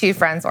 wah, 2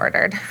 friends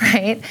ordered,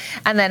 right?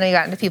 And then we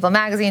got into People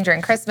magazine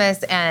during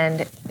Christmas,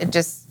 and it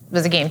just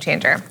was a game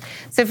changer.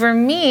 So for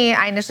me,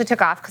 I initially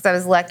took off because I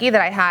was lucky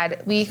that I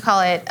had, we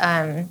call it...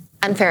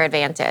 unfair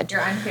advantage.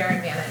 Your unfair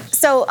advantage.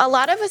 So a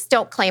lot of us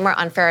don't claim our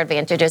unfair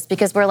advantages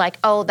because we're like,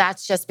 oh,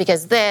 that's just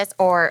because this,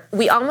 or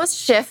we almost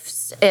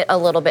shift it a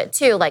little bit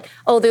too. Like,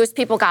 oh, those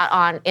people got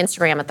on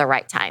Instagram at the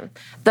right time.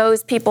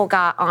 Those people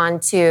got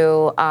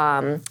onto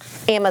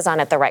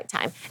Amazon at the right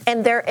time.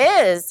 And there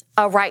is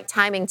a right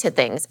timing to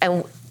things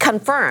and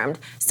confirmed.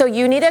 So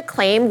you need to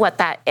claim what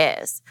that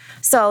is.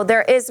 So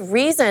there is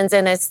reasons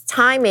and it's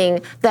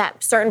timing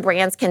that certain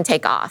brands can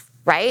take off.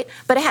 Right?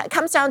 But it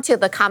comes down to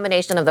the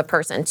combination of the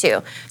person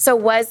too. So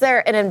was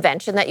there an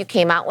invention that you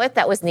came out with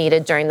that was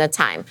needed during the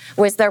time?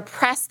 Was there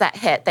press that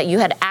hit that you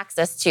had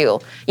access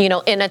to, you know,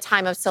 in a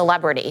time of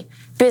celebrity?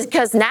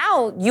 Because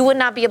now you would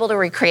not be able to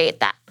recreate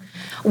that.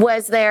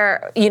 Was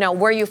there, you know,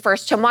 were you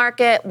first to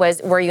market?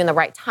 Were you in the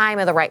right time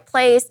or the right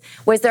place?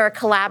 Was there a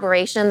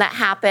collaboration that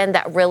happened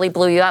that really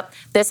blew you up?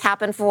 This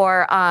happened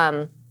for,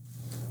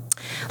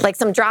 like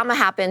some drama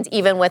happened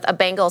even with a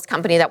Bengals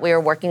company that we were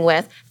working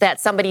with, that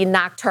somebody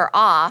knocked her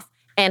off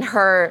and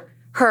her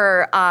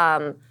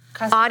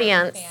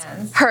audience,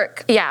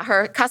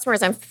 her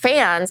customers and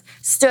fans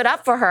stood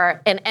up for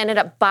her and ended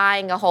up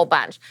buying a whole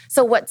bunch.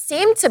 So what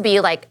seemed to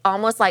be like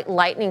almost like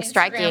lightning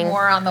striking. Instagram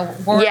war on the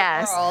world.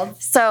 Yes.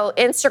 So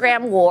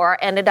Instagram war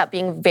ended up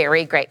being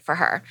very great for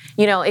her.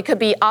 You know, it could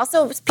be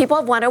also people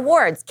have won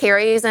awards.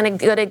 Carrie is a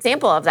good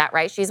example of that,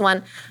 right? She's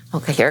won,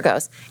 okay, here it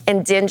goes.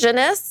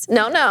 Indigenous.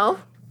 No.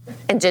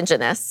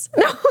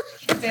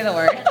 Say the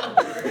word.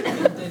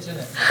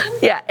 Indigenous.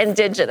 Yeah,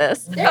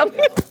 indigenous.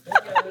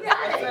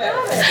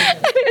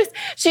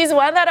 She's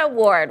won that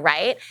award,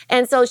 right?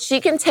 And so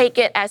she can take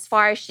it as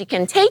far as she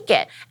can take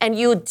it. And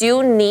you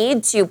do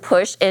need to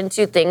push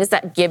into things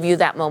that give you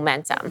that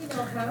momentum. You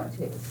know how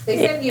to.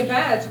 They send you a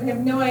badge. We have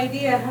no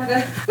idea how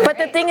to. But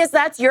the thing is,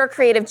 that's your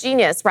creative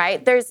genius,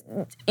 right?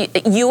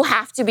 You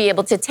have to be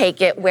able to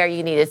take it where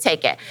you need to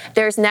take it.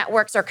 There's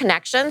networks or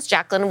connections.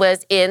 Jacqueline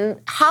was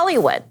in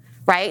Hollywood,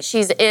 right?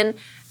 She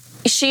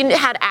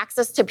had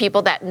access to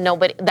people that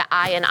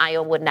I and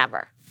Io would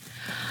never.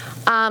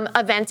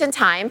 Event in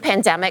time,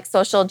 pandemic,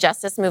 social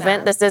justice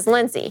movement. This is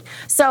Lindsay.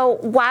 So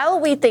while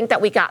we think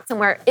that we got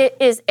somewhere, it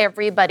is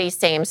everybody's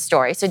same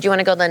story. So do you want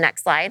to go to the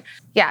next slide?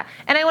 Yeah.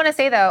 And I want to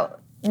say though,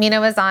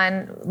 Mina was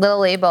on Little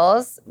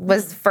Labels,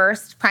 was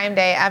first Prime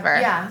Day ever.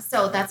 Yeah.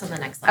 So that's on the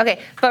next slide.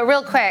 Okay. But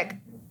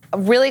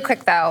really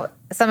quick though,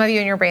 some of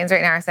you in your brains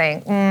right now are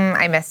saying,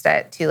 I missed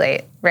it, too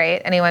late,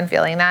 right? Anyone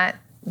feeling that?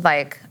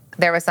 Like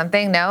there was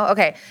something? No?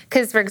 Okay.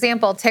 Because for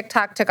example,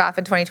 TikTok took off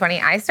in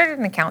 2020. I started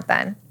an account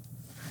then.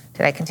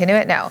 Did I continue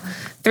it? No.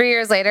 3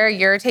 years later,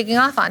 you're taking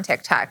off on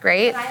TikTok,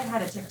 right? But I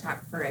had a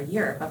TikTok for a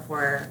year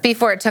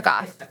before it took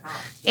off.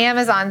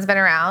 Amazon's been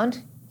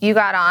around. You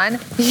got on,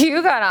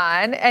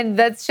 and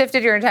that's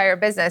shifted your entire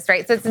business,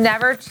 right? So it's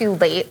never too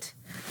late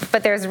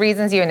but there's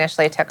reasons you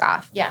initially took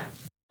off. Yeah.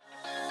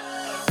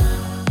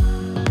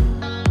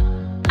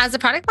 As the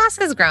Product Boss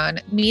has grown,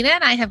 Mina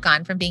and I have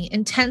gone from being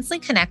intensely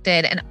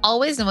connected and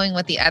always knowing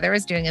what the other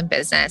is doing in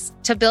business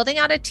to building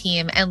out a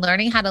team and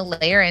learning how to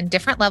layer in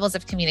different levels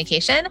of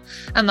communication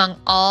among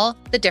all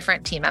the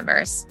different team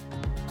members.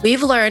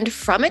 We've learned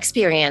from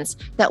experience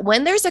that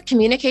when there's a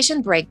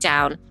communication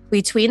breakdown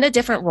between the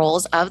different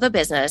roles of the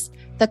business,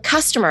 the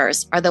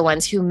customers are the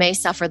ones who may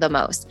suffer the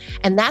most.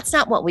 And that's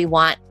not what we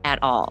want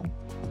at all.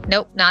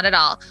 Nope, not at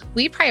all.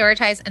 We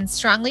prioritize and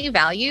strongly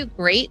value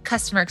great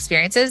customer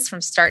experiences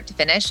from start to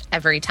finish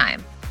every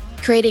time.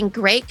 Creating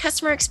great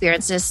customer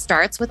experiences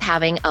starts with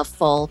having a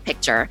full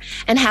picture.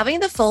 And having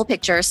the full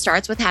picture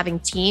starts with having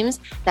teams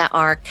that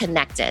are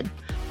connected.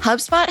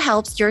 HubSpot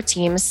helps your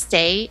team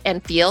stay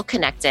and feel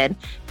connected.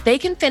 They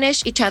can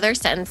finish each other's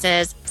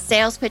sentences,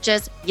 sales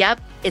pitches. Yep,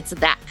 it's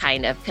that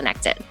kind of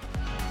connected.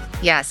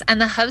 Yes, and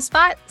the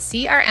HubSpot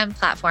CRM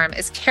platform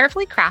is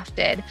carefully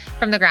crafted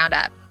from the ground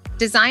up,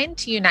 designed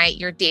to unite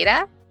your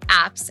data,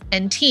 apps,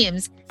 and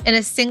teams in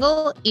a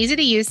single,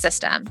 easy-to-use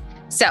system.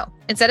 So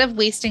instead of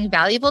wasting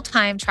valuable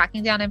time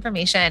tracking down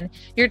information,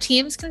 your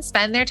teams can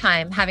spend their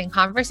time having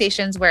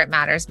conversations where it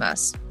matters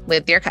most,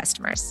 with your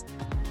customers.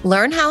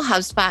 Learn how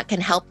HubSpot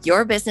can help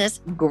your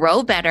business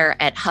grow better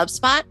at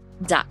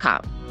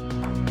HubSpot.com.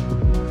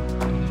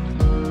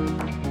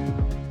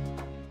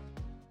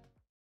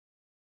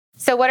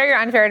 So what are your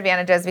unfair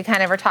advantages? We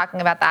kind of were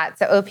talking about that.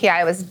 So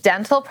OPI was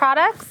dental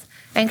products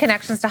and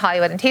connections to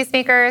Hollywood and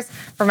tastemakers.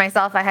 For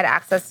myself, I had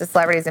access to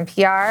celebrities in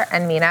PR.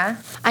 And Mina?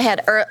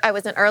 I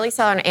was an early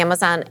seller on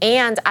Amazon,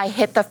 and I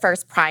hit the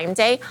first Prime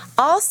Day.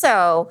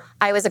 Also,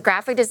 I was a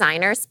graphic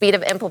designer. Speed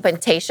of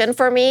implementation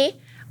for me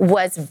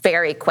was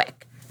very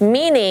quick,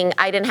 meaning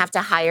I didn't have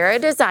to hire a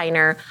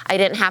designer. I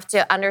didn't have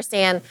to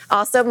understand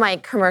also my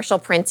commercial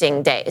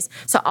printing days.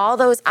 So all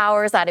those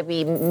hours that I'd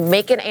be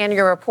making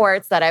annual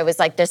reports that I was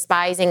like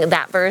despising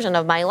that version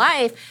of my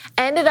life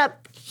ended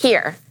up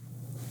here.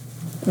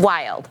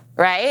 Wild,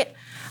 right?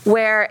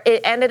 Where I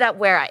ended up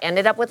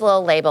with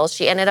little labels.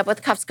 She ended up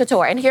with Cuffs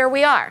Couture, and here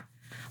we are.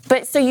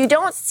 But so you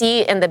don't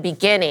see in the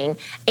beginning,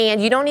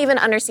 and you don't even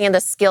understand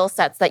the skill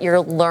sets that you're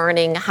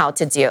learning how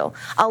to do.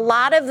 A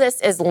lot of this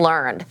is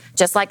learned,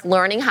 just like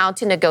learning how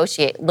to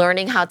negotiate,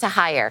 learning how to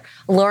hire,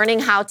 learning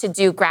how to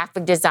do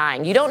graphic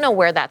design. You don't know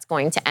where that's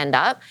going to end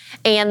up.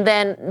 And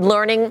then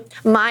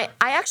I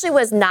actually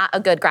was not a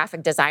good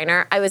graphic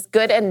designer. I was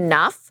good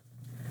enough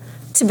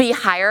to be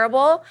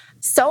hireable,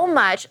 so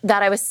much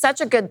that I was such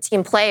a good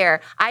team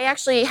player. I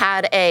actually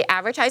had an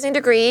advertising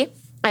degree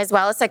as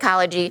well as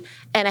psychology,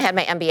 and I had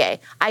my MBA.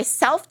 I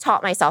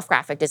self-taught myself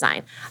graphic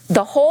design.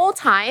 The whole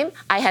time,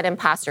 I had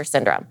imposter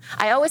syndrome.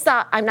 I always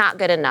thought, I'm not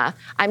good enough.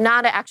 I'm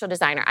not an actual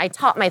designer. I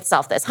taught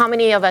myself this. How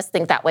many of us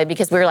think that way?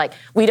 Because we're like,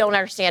 we don't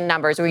understand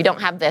numbers, or we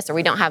don't have this, or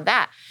we don't have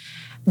that.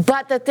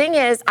 But the thing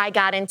is, I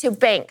got into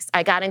banks.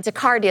 I got into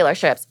car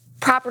dealerships,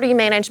 property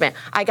management.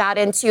 I got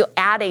into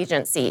ad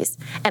agencies,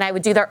 and I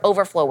would do their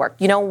overflow work.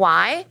 You know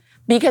why?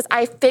 Because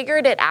I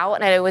figured it out,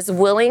 and I was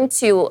willing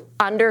to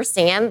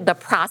understand the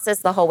process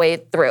the whole way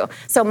through.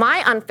 So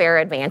my unfair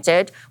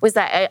advantage was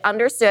that I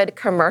understood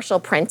commercial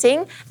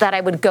printing, that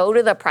I would go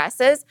to the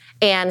presses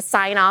and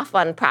sign off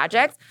on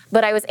projects,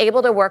 but I was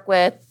able to work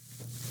with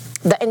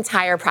the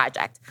entire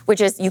project, which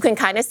is, you can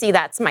kind of see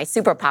that's my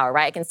superpower,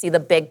 right? I can see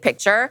the big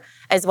picture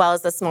as well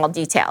as the small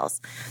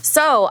details.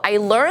 So I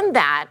learned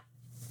that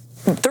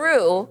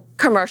through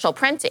commercial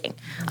printing.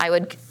 I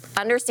would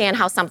understand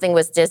how something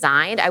was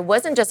designed. I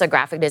wasn't just a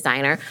graphic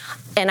designer,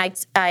 and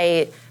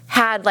I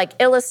had like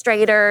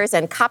illustrators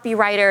and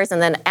copywriters,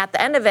 and then at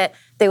the end of it,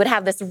 they would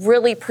have this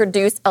really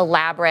produced,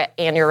 elaborate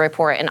annual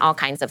report and all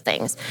kinds of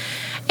things.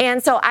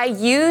 And so I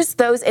used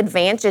those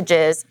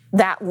advantages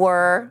that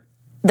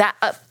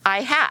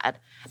I had,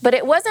 but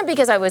it wasn't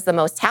because I was the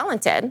most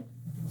talented.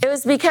 It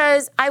was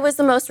because I was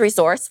the most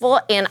resourceful,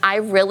 and I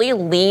really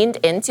leaned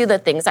into the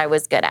things I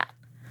was good at.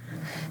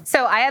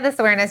 So I had this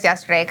awareness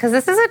yesterday, because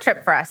this is a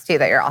trip for us too,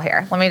 that you're all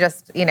here. Let me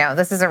just,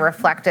 this is a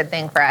reflected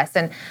thing for us.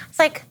 And it's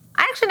like,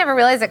 I actually never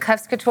realized that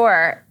Cuffs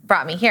Couture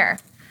brought me here.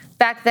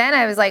 Back then,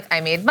 I was like, I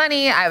made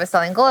money. I was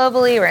selling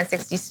globally. We're in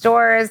 60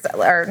 stores,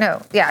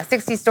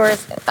 60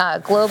 stores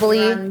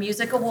globally. On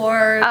music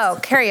awards. Oh,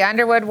 Carrie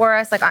Underwood wore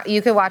us. Like,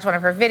 you could watch one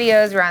of her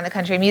videos. We were on the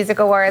Country Music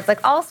Awards.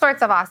 Like, all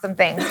sorts of awesome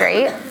things,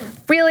 right?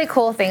 Really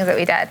cool things that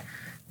we did.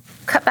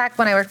 Cut back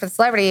when I worked with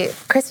Celebrity,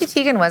 Chrissy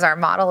Teigen was our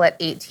model at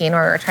 18,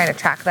 where we were trying to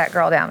track that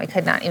girl down. We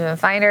could not even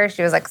find her.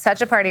 She was like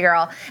such a party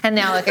girl. And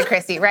now look at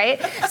Chrissy,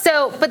 right?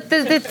 So, but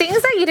the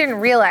things that you didn't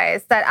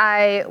realize, that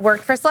I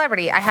worked for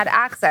Celebrity, I had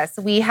access.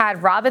 We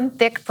had Robin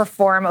Thicke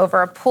perform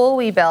over a pool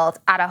we built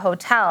at a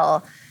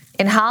hotel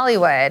in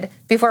Hollywood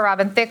before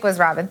Robin Thicke was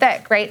Robin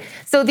Thicke, right?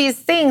 So these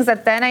things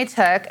that then I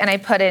took and I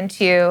put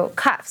into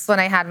Cuffs when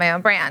I had my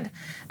own brand.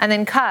 And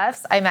then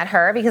Cuffs, I met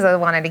her because I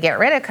wanted to get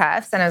rid of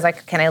Cuffs. And I was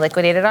like, can I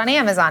liquidate it on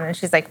Amazon? And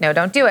she's like, no,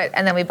 don't do it.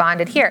 And then we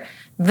bonded here.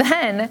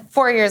 Then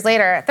 4 years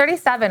later, at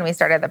 37, we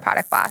started the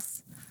Product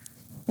Boss.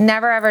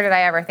 Never, ever did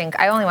I ever think,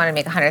 I only wanted to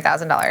make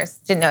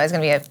 $100,000. Didn't know I was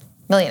going to be a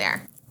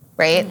millionaire.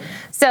 right?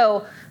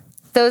 So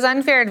those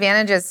unfair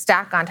advantages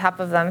stack on top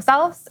of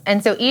themselves.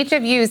 And so each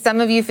of you,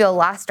 some of you feel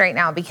lost right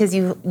now because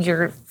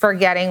you're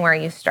forgetting where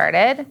you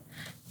started.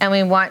 And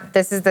we want,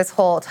 this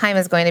whole time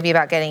is going to be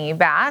about getting you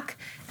back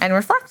and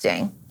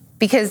reflecting,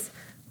 because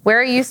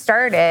where you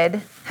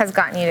started has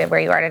gotten you to where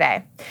you are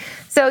today.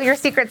 So your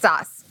secret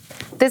sauce.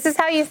 This is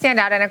how you stand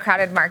out in a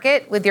crowded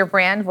market with your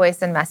brand,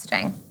 voice, and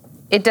messaging.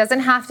 It doesn't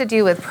have to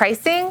do with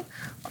pricing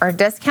or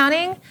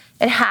discounting.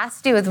 It has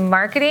to do with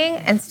marketing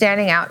and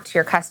standing out to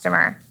your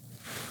customer.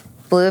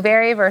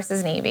 Blueberry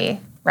versus navy,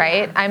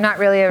 right? I'm not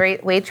really a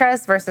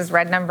waitress versus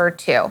red number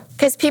 2.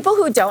 Because people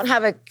who don't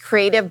have a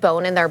creative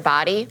bone in their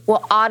body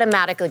will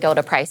automatically go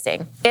to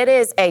pricing. It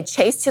is a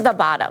chase to the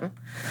bottom.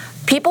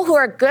 People who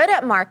are good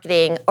at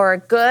marketing or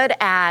good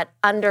at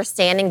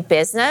understanding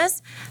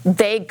business,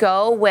 they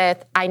go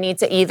with, I need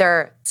to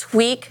either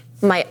tweak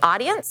my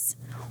audience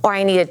or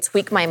I need to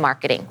tweak my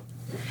marketing.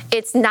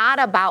 It's not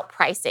about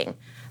pricing,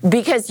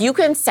 because you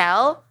can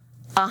sell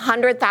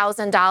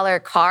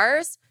 $100,000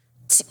 cars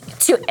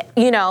to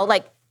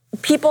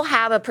people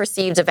have a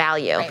perceived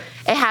value. Right.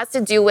 It has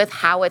to do with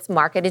how it's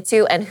marketed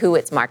to and who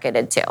it's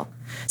marketed to.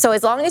 So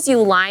as long as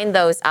you line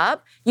those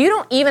up, you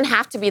don't even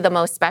have to be the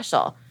most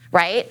special,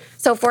 right?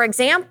 So for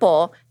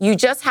example, you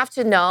just have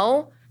to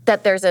know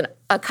that there's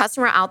a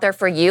customer out there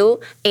for you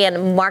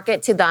and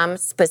market to them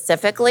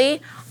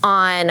specifically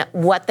on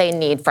what they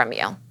need from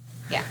you.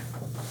 Yeah.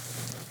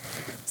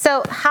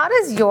 So how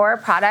does your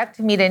product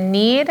meet a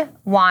need,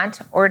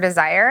 want, or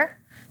desire?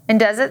 And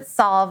does it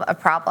solve a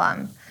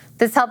problem?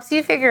 This helps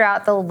you figure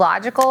out the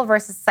logical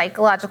versus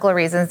psychological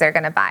reasons they're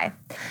going to buy.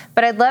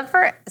 But I'd love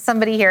for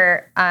somebody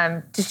here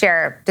to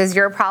share, does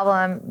your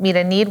problem meet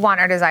a need,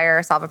 want, or desire,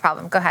 or solve a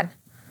problem? Go ahead.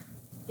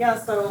 Yeah,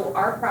 so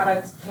our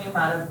product came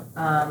out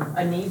of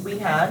a need we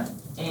had,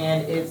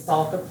 and it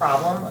solved a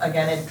problem.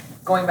 Again,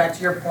 going back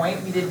to your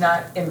point, we did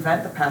not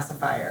invent the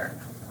pacifier.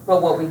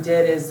 But what we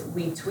did is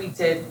we tweaked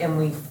it and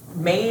we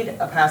made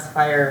a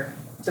pacifier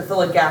to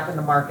fill a gap in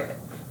the market.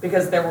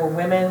 Because there were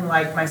women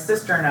like my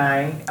sister and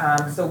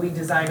I, so we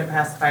designed a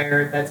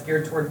pacifier that's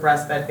geared toward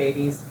breastfed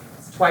babies.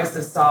 It's twice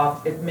as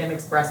soft. It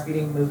mimics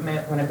breastfeeding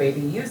movement when a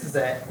baby uses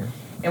it.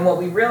 And what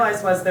we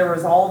realized was there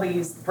was all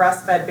these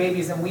breastfed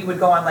babies, and we would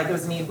go on, like it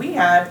was a need we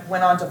had,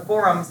 went on to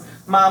forums.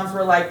 Moms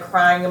were like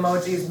crying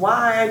emojis,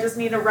 why? I just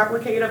need to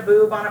replicate a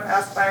boob on a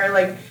pacifier.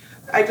 Like,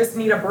 I just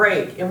need a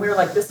break. And we were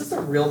like, this is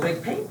a real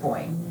big pain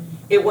point.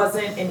 It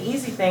wasn't an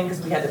easy thing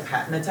because we had to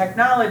patent the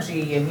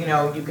technology, and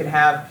you could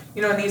have,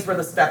 and these were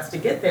the steps to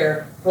get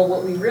there. But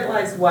what we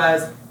realized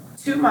was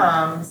 2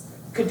 moms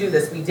could do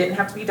this. We didn't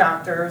have to be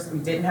doctors. We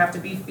didn't have to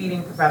be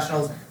feeding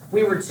professionals.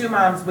 We were 2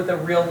 moms with a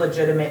real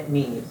legitimate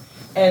need.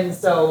 And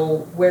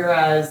so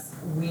whereas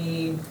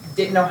we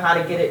didn't know how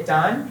to get it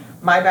done,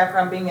 my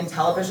background being in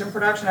television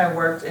production, I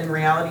worked in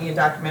reality and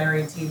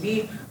documentary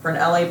TV for an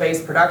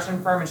LA-based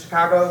production firm in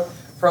Chicago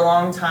for a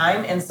long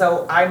time, and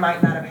so I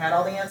might not have had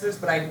all the answers,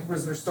 but I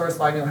was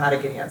resourceful. I knew how to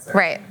get answers.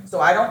 Right. So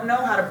I don't know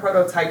how to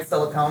prototype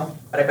silicone,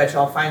 but I bet you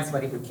I'll find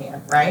somebody who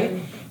can, right?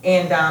 Mm-hmm.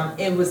 And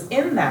it was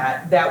in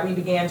that we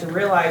began to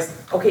realize,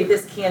 okay,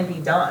 this can be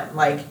done.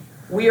 Like,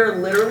 we are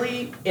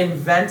literally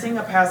inventing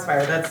a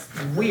pacifier. That's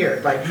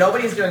weird. Like,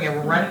 nobody's doing it.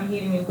 We're running a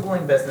heating and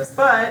cooling business,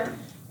 but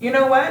you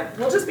know what?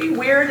 We'll just be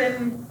weird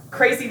and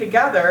crazy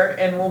together,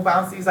 and we'll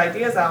bounce these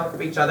ideas out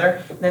of each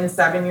other. And then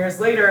 7 years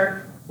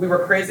later, we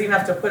were crazy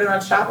enough to put it on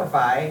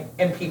Shopify,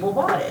 and people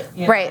bought it.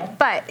 Right,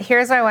 but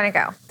here's where I want to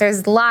go.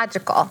 There's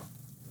logical.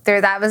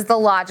 That was the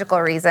logical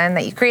reason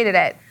that you created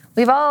it.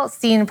 We've all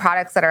seen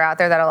products that are out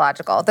there that are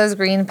logical. Those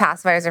green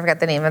pacifiers, I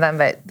forget the name of them,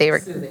 but they were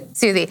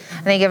Suzy.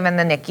 And they give them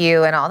in the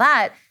NICU and all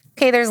that.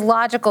 Okay, there's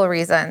logical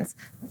reasons.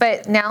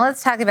 But now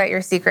let's talk about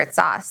your secret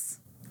sauce.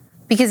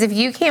 Because if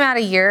you came out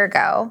a year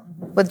ago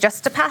with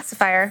just a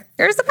pacifier,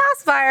 here's a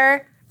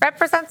pacifier,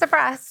 represents a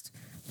breast.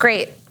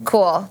 Great,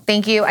 cool,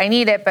 thank you, I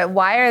need it, but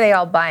why are they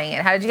all buying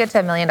it? How did you get to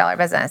 $1 million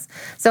business?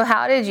 So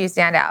how did you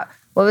stand out?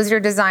 What was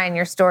your design,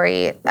 your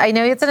story? I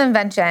know it's an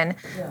invention,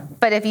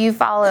 but if you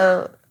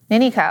follow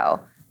Ninico,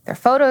 their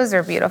photos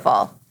are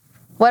beautiful.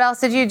 What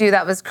else did you do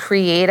that was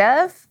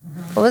creative?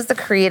 What was the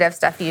creative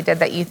stuff you did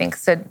that you think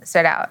stood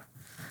out?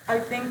 I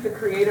think the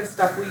creative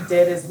stuff we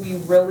did is we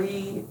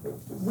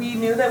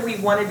knew that we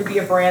wanted to be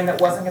a brand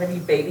that wasn't going to be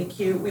baby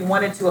cute. We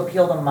wanted to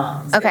appeal to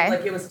moms. Okay.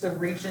 It was to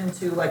reach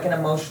into like an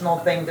emotional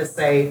thing to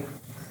say,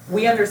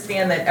 we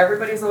understand that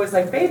everybody's always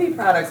like, baby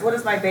products, what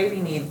does my baby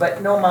need?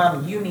 But no,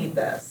 mom, you need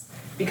this.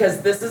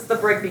 Because this is the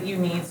break that you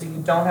need, so you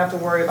don't have to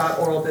worry about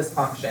oral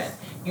dysfunction.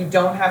 You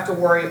don't have to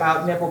worry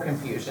about nipple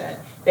confusion.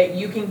 That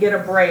you can get a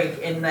break,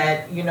 and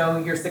that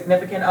your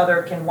significant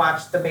other can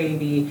watch the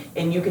baby,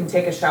 and you can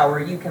take a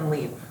shower, you can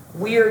leave.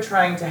 We are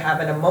trying to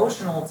have an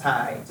emotional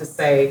tie to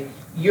say,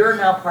 you're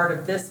now part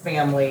of this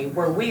family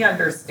where we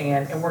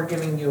understand and we're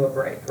giving you a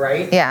break,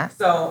 right? Yeah.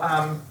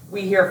 So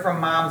we hear from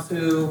moms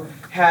who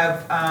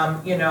have,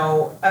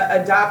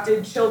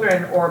 adopted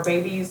children or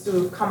babies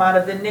who've come out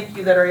of the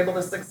NICU that are able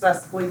to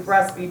successfully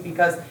breastfeed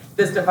because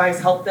this device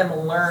helped them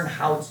learn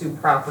how to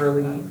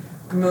properly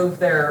move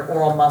their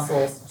oral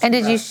muscles. And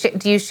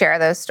do you share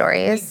those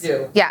stories? We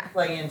do. Yeah. We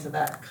play into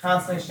that.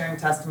 Constantly sharing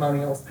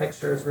testimonials,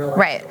 pictures, real life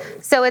Right.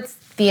 stories. So it's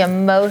the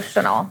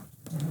emotional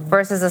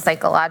versus the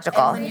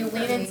psychological. And when you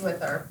lean in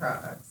with our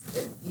products,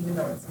 even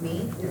though it's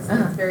meat, it's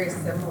very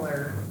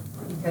similar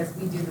because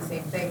we do the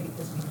same thing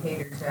because we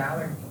cater to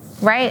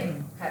allergies. Right.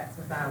 Pets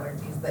with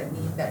allergies that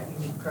need that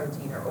unique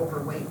protein or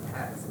overweight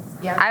pets.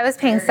 Yeah. I was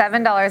paying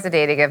 $7 a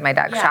day to give my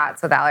dog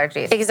shots with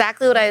allergies.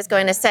 Exactly what I was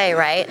going to say,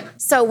 right?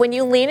 So when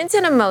you lean into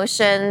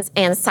emotions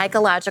and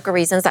psychological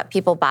reasons that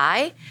people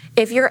buy,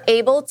 if you're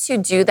able to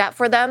do that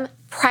for them,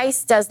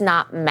 price does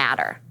not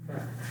matter.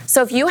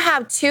 So if you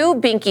have two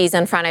binkies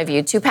in front of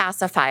you, two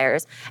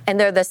pacifiers, and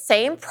they're the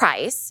same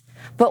price,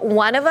 but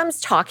one of them's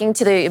talking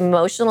to the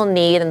emotional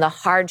need and the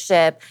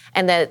hardship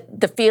and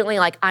the feeling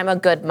like I'm a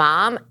good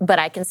mom, but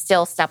I can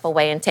still step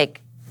away and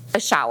take a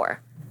shower,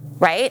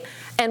 right?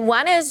 And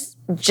one is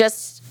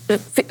just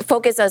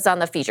focuses on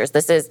the features.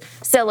 This is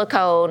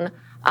silicone,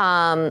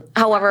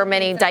 however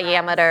many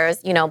diameters,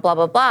 blah,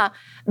 blah, blah.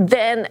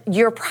 Then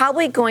you're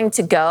probably going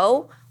to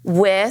go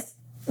with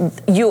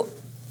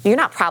you're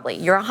not probably,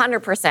 you're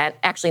 100%,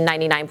 actually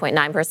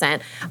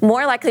 99.9%,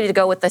 more likely to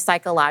go with the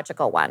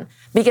psychological one.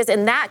 Because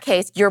in that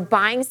case, you're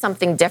buying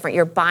something different.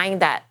 You're buying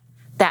that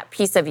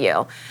piece of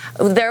you.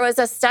 There was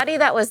a study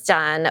that was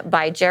done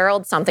by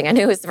Gerald something. I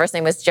knew his first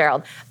name was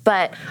Gerald.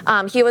 But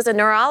he was a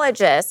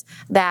neurologist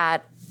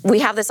that,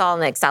 we have this all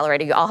in the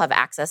accelerator. You all have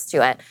access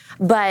to it.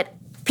 But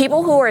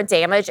people who were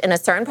damaged in a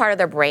certain part of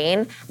their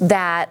brain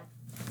that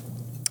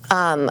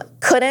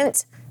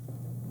couldn't,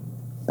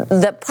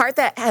 the part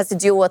that has to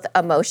do with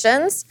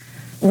emotions,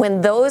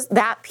 when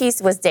that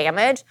piece was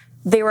damaged,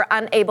 they were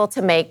unable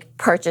to make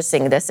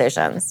purchasing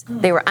decisions.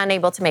 They were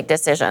unable to make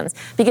decisions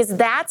because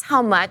that's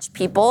how much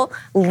people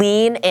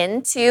lean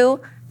into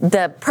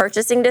the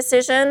purchasing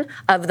decision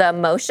of the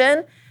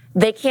emotion.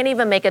 They can't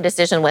even make a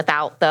decision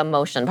without the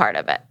emotion part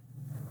of it.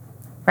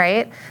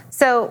 Right?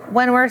 So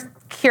when we're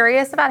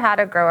curious about how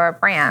to grow our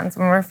brands,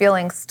 when we're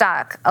feeling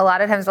stuck, a lot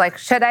of times we're like,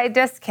 should I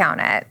discount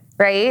it?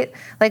 Right?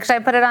 Like, should I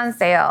put it on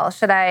sale?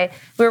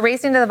 We're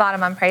racing to the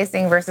bottom on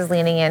pricing versus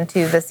leaning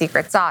into the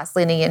secret sauce,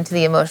 leaning into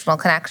the emotional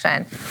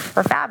connection.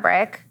 For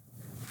fabric,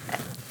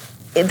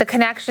 the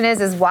connection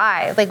is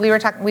why. Like we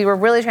were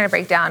really trying to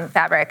break down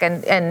fabric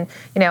and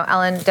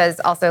Ellen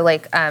does also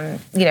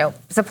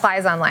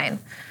supplies online.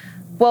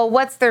 Well,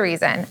 what's the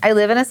reason? I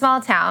live in a small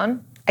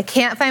town. I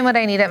can't find what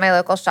I need at my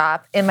local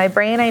shop. In my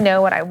brain, I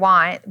know what I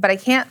want, but I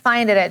can't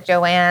find it at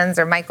Joann's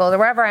or Michael's or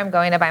wherever I'm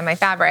going to buy my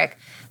fabric.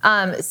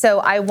 So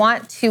I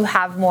want to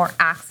have more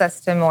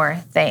access to more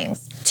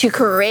things. To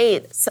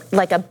create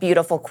like a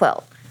beautiful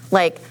quilt.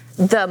 Like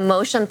the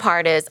emotion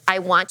part is I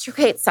want to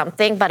create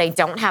something, but I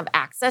don't have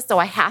access, so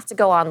I have to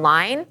go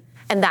online,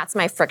 and that's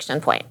my friction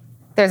point.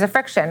 There's a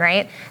friction,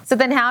 right? So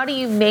then how do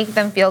you make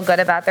them feel good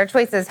about their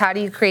choices? How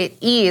do you create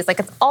ease? Like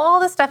it's all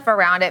the stuff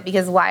around it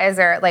because why is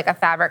there like a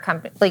fabric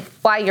company, like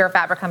why you're a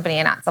fabric company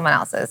and not someone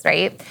else's,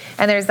 right?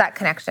 And there's that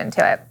connection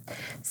to it.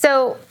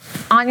 So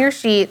on your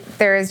sheet,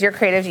 there's your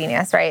creative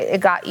genius, right?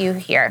 It got you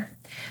here.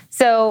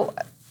 So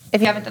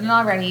if you haven't done it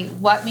already,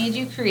 what made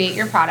you create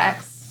your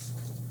products?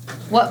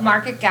 What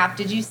market gap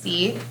did you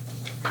see?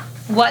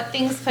 What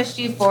things pushed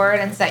you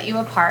forward and set you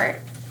apart?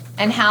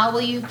 And how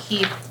will you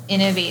keep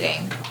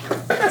innovating?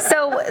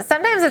 So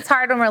sometimes it's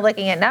hard when we're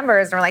looking at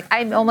numbers and we're like,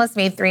 I almost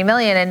made $3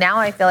 million and now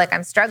I feel like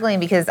I'm struggling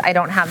because I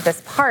don't have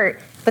this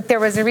part. But there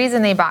was a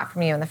reason they bought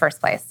from you in the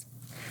first place.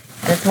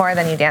 And it's more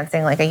than you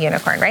dancing like a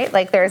unicorn, right?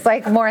 Like there's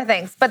like more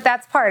things, but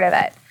that's part of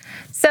it.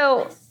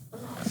 So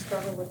I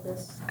struggle with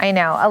this. I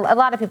know, a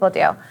lot of people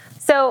do.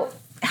 So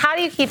how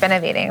do you keep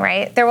innovating,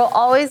 right? There will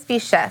always be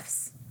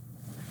shifts.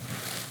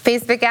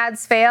 Facebook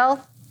ads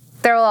fail,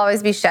 there will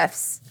always be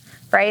shifts.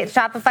 Right?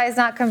 Shopify is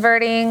not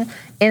converting.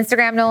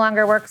 Instagram no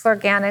longer works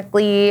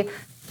organically.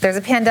 There's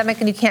a pandemic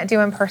and you can't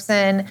do in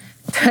person.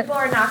 People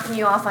are knocking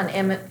you off on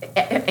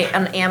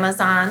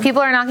Amazon.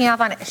 People are knocking off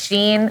on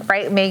Shein,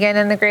 right? Megan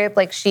in the group,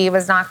 like she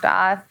was knocked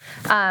off.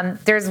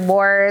 There's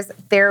wars.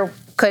 There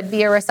could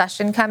be a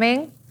recession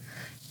coming.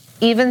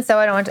 Even so,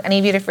 I don't want any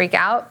of you to freak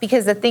out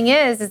because the thing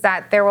is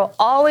that there will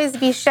always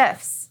be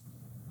shifts.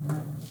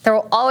 There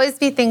will always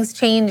be things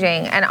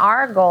changing. And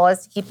our goal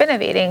is to keep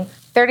innovating.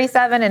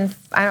 37 and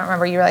I don't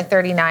remember, you were like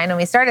 39 when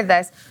we started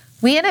this.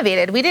 We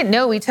innovated. We didn't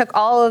know we took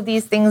all of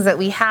these things that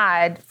we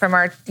had from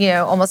our,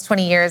 almost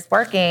 20 years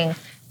working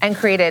and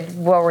created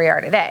where we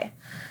are today.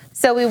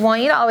 So we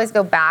want you to always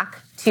go back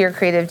to your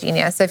creative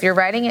genius. So if you're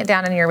writing it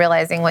down and you're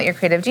realizing what your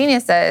creative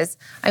genius is,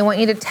 I want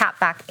you to tap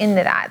back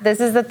into that. This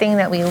is the thing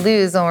that we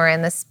lose when we're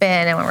in the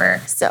spin and when we're...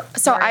 So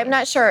I'm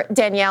not sure,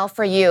 Danielle,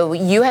 for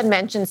you had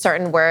mentioned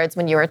certain words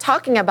when you were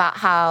talking about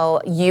how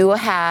you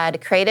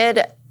had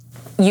created,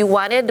 you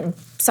wanted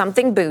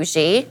something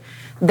bougie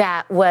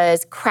that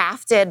was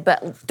crafted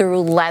but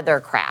through leather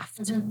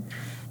craft. Mm-hmm.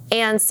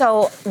 And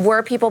so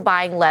were people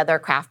buying leather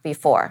craft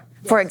before,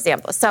 for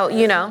example? So,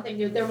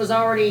 There was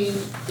already,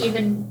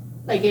 even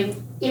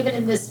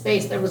in this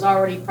space, there was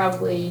already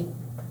probably,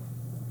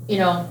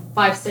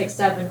 5, 6,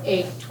 7,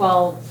 8,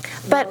 12.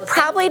 But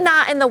probably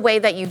not in the way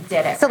that you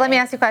did it. So let me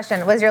ask you a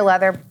question. Was your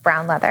leather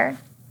brown leather?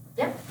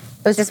 Yeah.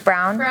 It was just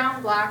brown?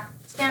 Brown, black,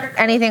 standard.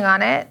 Anything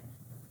on it?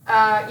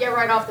 Yeah,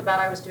 right off the bat,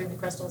 I was doing the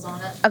crystals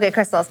on it. Okay,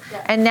 crystals.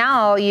 Yeah. And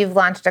now you've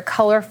launched a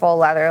colorful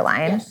leather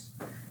line. Yes.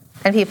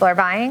 And people are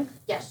buying?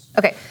 Yes.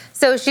 Okay,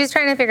 so she's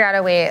trying to figure out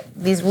a way,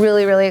 these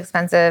really, really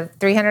expensive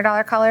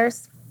 $300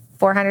 collars,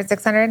 $400,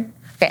 $600.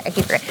 Okay, I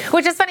keep forgetting.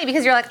 Which is funny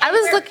because you're like, I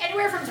was looking.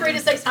 Anywhere from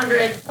 $300 to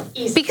 $600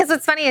 easy. Because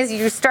what's funny is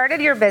you started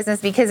your business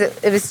because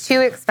it was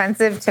too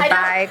expensive to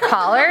buy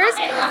collars,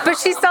 but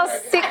she sells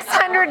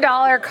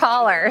 $600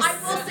 collars. I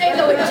will say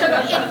though,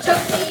 it took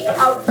me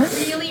a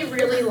really,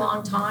 really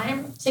long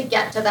time to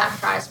get to that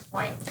price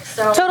point.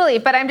 So Totally,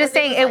 but I'm just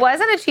saying it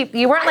wasn't a cheap,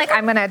 you weren't like,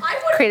 I'm going to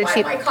create a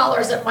cheap. I wouldn't buy my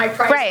collars at my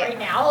price right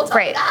now, I'll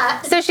tell you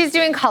that. So she's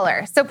doing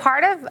color. So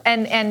part of,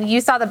 and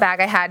you saw the bag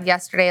I had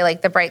yesterday,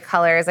 like the bright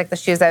colors, like the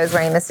shoes I was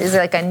wearing. This is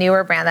like a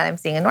newer brand that I'm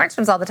seeing in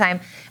Nordstrom's all the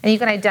time. And you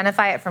can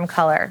identify it from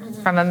color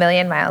from a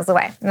million miles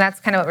away. And that's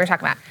kind of what we were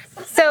talking about.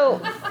 So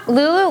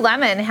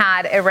Lululemon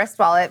had a wrist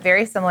wallet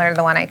very similar to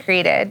the one I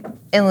created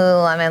in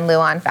Lululemon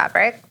Luon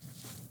fabric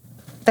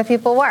that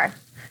people wore.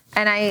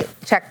 And I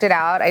checked it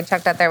out. I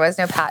checked that there was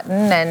no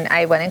patent, and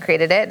I went and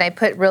created it, and I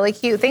put really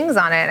cute things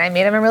on it, and I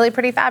made them in really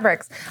pretty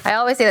fabrics. I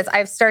always say this,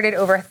 I've started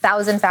over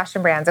 1,000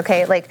 fashion brands,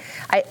 okay? Like,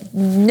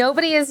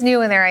 nobody is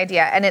new in their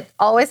idea, and it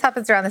always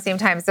happens around the same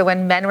time. So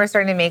when men were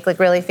starting to make like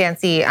really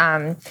fancy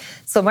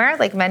swimwear,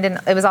 like men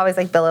didn't, it was always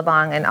like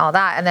Billabong and all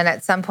that. And then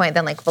at some point,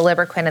 then like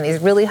Libriquin and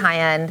these really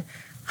high-end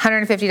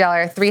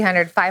 $150,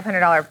 $300,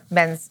 $500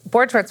 men's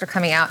board shorts were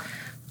coming out.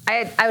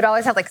 I would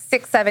always have like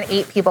 6, 7,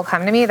 8 people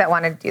come to me that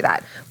wanted to do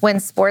that.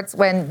 When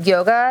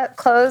yoga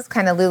closed,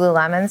 kind of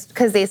Lululemon's,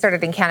 because they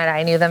started in Canada,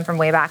 I knew them from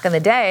way back in the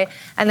day.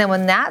 And then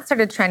when that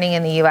started trending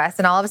in the US,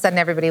 and all of a sudden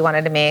everybody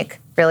wanted to make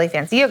really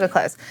fancy yoga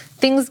clothes.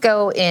 Things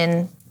go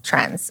in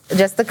trends,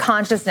 just the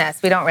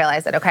consciousness, we don't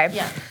realize it, okay?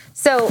 Yeah.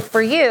 So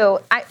for you,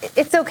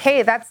 it's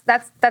okay. That's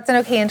an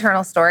okay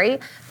internal story.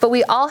 But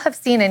we all have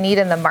seen a need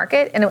in the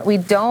market, and we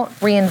don't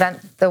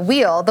reinvent the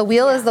wheel. The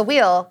wheel is the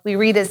wheel. We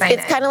redesign it.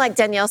 It's kind of like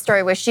Danielle's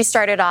story where she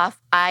started off,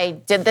 I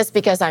did this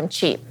because I'm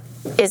cheap.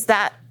 Is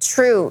that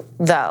true,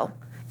 though?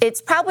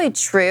 It's probably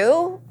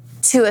true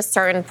to a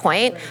certain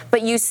point,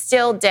 but you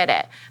still did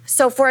it.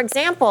 So for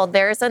example,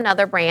 there's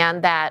another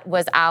brand that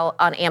was out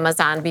on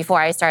Amazon before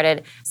I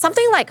started,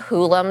 something like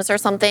Hoolums or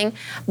something,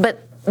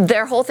 but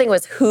their whole thing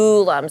was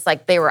Hoolums,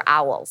 like they were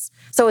owls.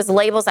 So it was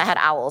labels that had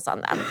owls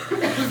on them.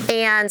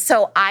 And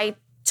so I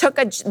took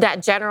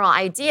that general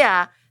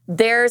idea,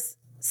 theirs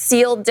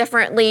sealed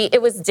differently,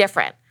 it was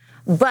different.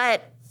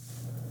 But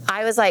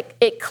I was like,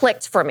 it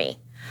clicked for me.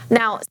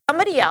 Now,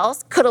 somebody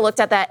else could have looked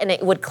at that and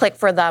it would click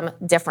for them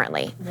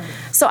differently. Right.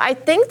 So I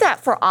think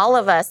that for all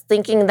of us,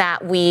 thinking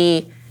that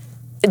we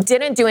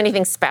didn't do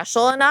anything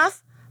special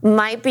enough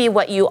might be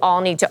what you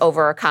all need to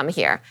overcome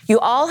here. You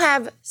all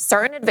have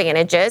certain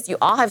advantages. You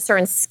all have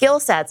certain skill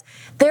sets.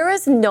 There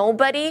is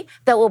nobody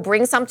that will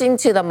bring something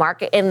to the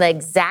market in the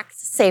exact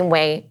same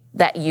way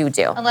that you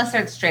do. Unless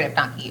they're straight up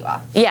knocking you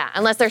off. Yeah,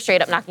 unless they're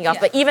straight up knocking you off.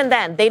 But even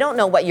then, they don't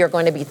know what you're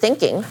going to be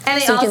thinking.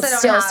 And they so also you can don't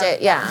still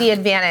have the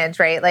advantage,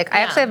 right? Like,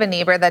 I actually have a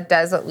neighbor that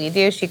does what we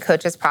do. She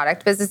coaches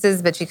product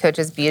businesses, but she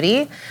coaches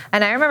beauty.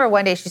 And I remember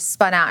one day she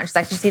spun out and she's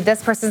like, you see,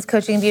 this person's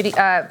coaching beauty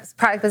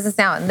product business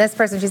now, and this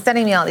person, she's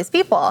sending me all these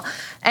people.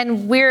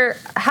 And we're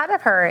ahead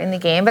of her in the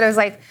game, but I was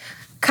like,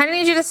 kind of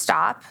need you to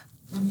stop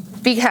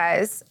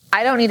because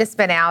I don't need to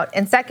spin out.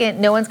 And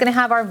second, no one's going to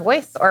have our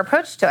voice or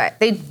approach to it.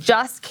 They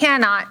just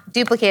cannot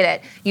duplicate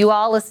it. You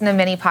all listen to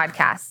many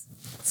podcasts.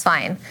 It's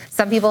fine.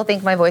 Some people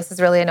think my voice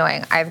is really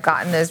annoying. I've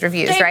gotten those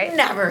reviews, right? They've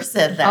never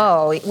said that.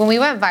 Oh, when we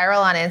went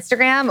viral on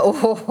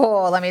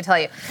Instagram, let me tell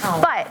you.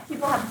 But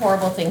people have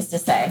horrible things to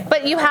say.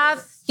 But you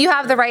have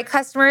the right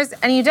customers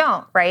and you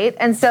don't, right?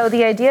 And so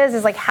the idea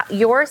is like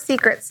your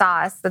secret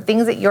sauce, the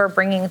things that you're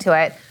bringing to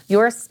it,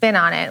 your spin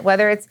on it,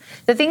 whether it's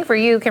the thing for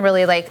you can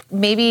really like,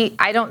 maybe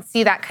I don't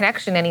see that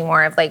connection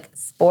anymore of like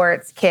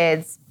sports,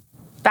 kids,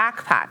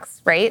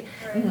 backpacks, right?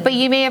 But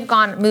you may have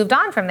moved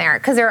on from there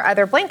because there are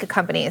other blanket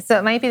companies. So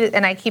it might be,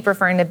 and I keep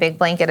referring to Big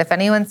Blanket. If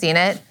anyone's seen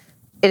it,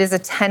 it is a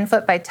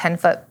 10-foot by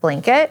 10-foot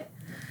blanket.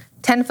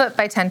 10-foot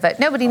by 10-foot.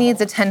 Nobody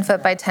needs a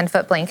 10-foot by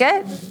 10-foot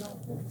blanket.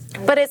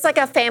 But it's like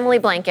a family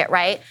blanket,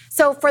 right?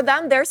 So for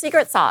them, their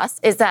secret sauce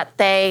is that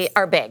they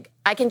are big.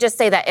 I can just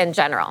say that in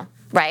general,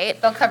 right?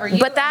 They'll cover you.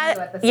 But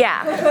that, but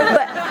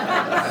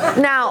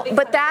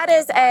that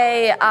is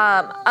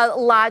a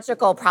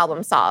logical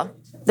problem solve,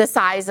 the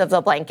size of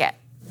the blanket.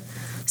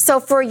 So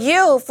for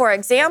you, for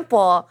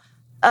example,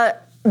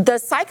 the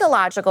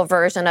psychological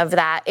version of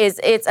that is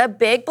it's a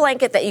big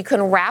blanket that you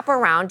can wrap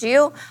around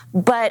you,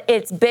 but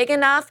it's big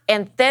enough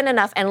and thin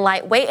enough and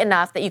lightweight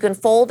enough that you can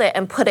fold it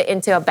and put it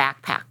into a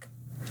backpack.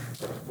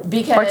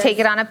 Or take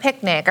it on a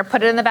picnic, or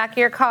put it in the back of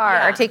your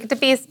car, or take it to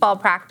baseball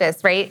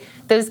practice, right?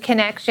 Those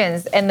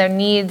connections and the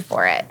need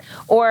for it.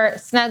 Or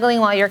snuggling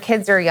while your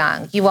kids are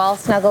young. You all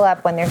snuggle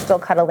up when they're still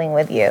cuddling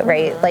with you,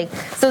 right? Like,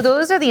 so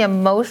those are the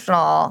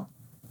emotional,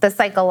 the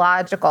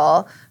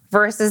psychological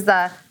versus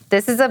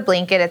this is a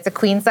blanket. It's a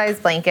queen size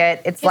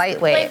blanket. It's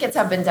lightweight. Blankets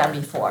have been done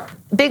before.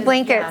 Big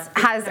Blankets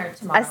has a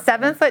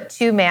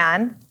 7'2"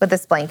 man with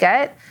this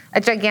blanket,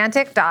 a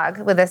gigantic dog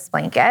with this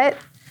blanket,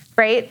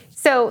 right?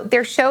 So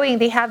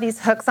they have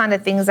these hooks onto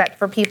things that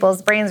for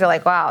people's brains are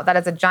like, wow, that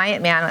is a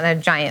giant man on a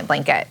giant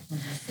blanket.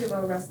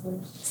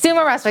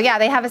 Sumo wrestler. Yeah,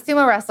 they have a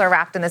sumo wrestler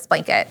wrapped in this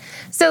blanket.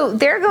 So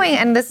they're going,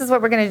 and this is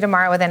what we're going to do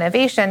tomorrow with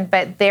innovation,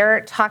 but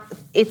it's a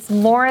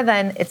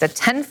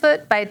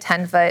 10-foot by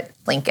 10-foot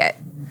blanket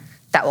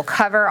that will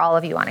cover all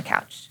of you on a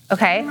couch,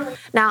 okay?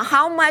 Now,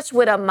 how much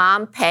would a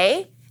mom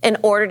pay in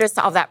order to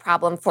solve that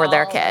problem for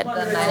their kid?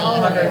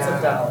 Hundreds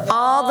of dollars.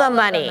 All the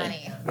money,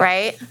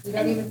 right? You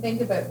don't even think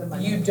about the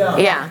money. You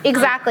don't. Yeah.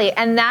 Exactly,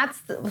 and that's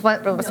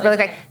what was really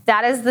great.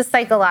 That is the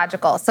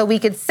psychological. So we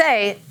could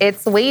say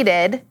it's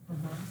weighted.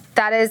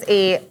 That is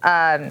a,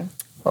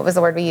 what was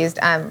the word we used?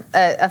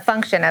 A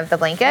function of the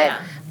blanket.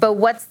 Yeah. But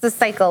what's the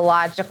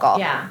psychological?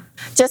 Yeah.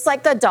 Just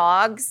like the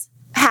dogs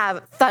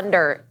have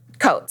thunder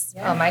coats.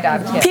 Oh, my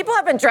dog too. People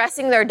have been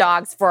dressing their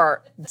dogs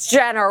for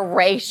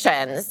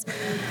generations.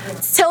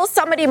 Till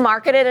somebody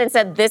marketed and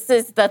said, this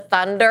is the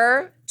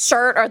thunder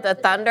shirt or the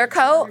thunder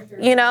coat,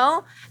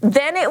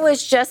 then it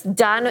was just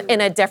done in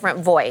a different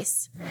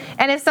voice.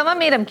 And if someone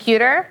made them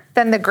cuter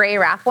than the gray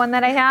wrap one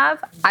that I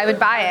have, I would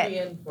buy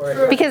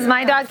it. Because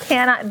my dog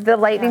cannot, the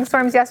lightning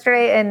storms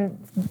yesterday in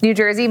New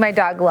Jersey, my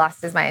dog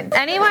lost his mind.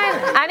 Anyone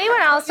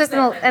else, just in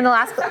the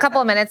last couple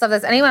of minutes of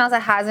this, anyone else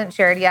that hasn't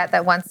shared yet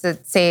that wants to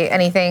say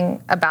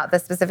anything about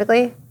this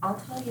specifically? I'll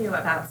tell you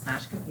about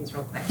smash cookies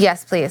real quick.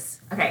 Yes,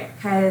 please. Okay,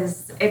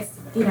 because it's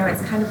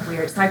kind of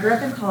weird. So I grew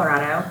up in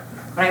Colorado,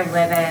 but I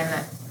live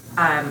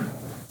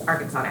in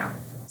Arkansas now.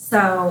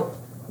 So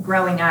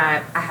growing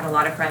up, I had a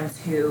lot of friends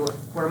who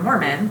were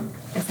Mormon.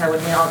 And so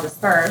when we all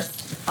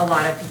dispersed, a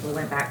lot of people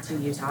went back to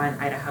Utah and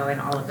Idaho and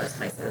all of those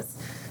places.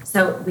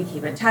 So we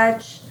keep in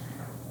touch.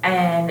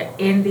 And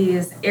in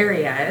these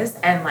areas,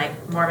 and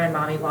like Mormon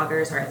mommy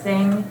bloggers are a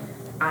thing,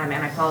 and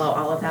I follow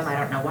all of them. I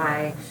don't know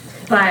why.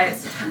 But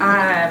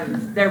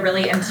they're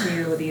really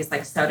into these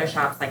like soda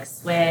shops like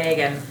Swig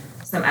and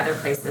some other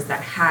places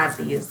that have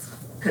these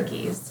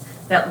cookies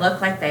that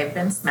look like they've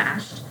been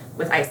smashed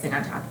with icing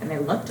on top, and they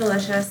look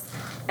delicious,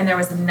 and there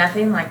was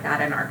nothing like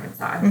that in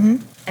Arkansas.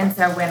 And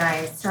so when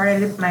I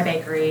started my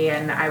bakery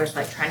and I was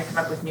like trying to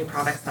come up with new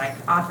products that I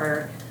could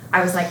offer,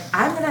 I was like,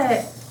 I'm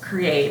gonna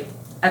create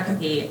a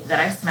cookie that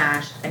I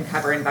smash and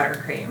cover in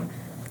buttercream.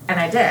 And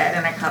I did,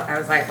 and I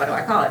was like, what do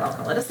I call it? I'll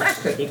call it a smash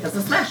cookie because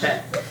I smash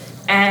it.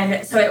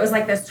 And so it was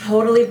like this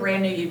totally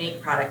brand new,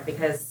 unique product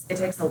because it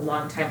takes a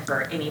long time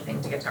for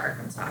anything to get to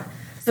Arkansas.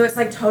 So it's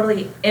like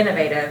totally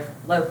innovative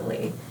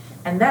locally.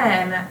 And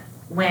then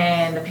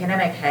when the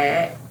pandemic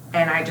hit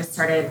and I just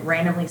started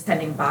randomly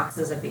sending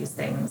boxes of these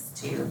things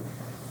to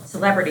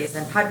celebrities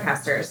and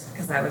podcasters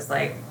because I was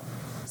like,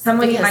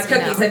 someone eat my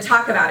cookies and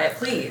talk about it,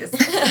 please.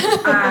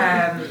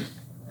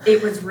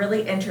 It was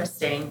really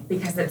interesting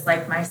because it's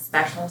like my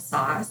special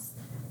sauce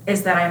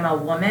is that I'm a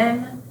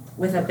woman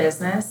with a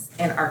business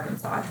in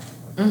Arkansas.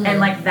 And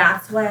like,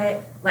 that's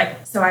what,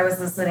 like, so I was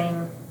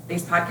listening,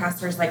 these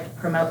podcasters like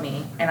promote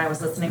me, and I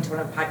was listening to one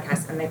of the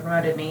podcasts and they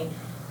promoted me.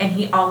 And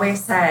he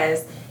always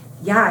says,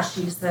 yeah,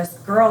 she's this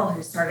girl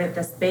who started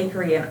this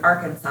bakery in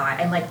Arkansas.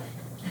 And like,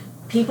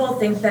 people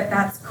think that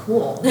that's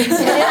cool. It is.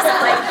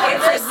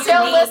 Like, it's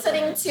still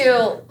listening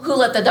to Who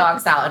Let the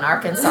Dogs Out in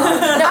Arkansas.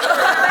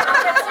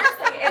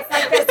 It's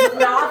like this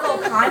novel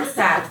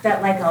concept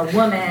that like a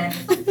woman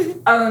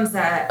owns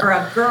a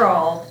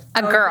girl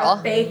owns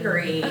a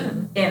bakery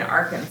in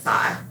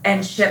Arkansas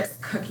and ships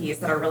cookies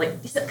that are really,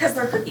 because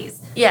they're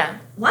cookies. Yeah.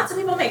 Lots of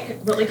people make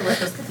really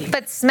delicious cookies.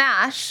 But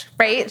smash,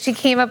 right? She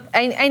came up,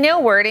 I know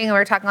wording, and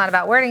we're talking a lot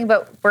about wording,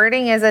 but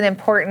wording is an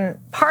important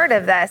part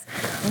of this.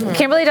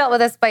 Kimberly dealt with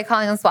this by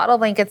calling them swaddle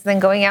blankets and then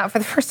going out for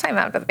the first time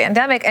after the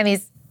pandemic, and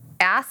these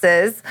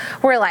asses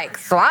were like,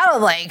 swaddle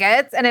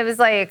blankets, and it was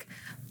like,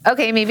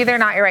 okay, maybe they're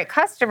not your right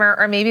customer,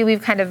 or maybe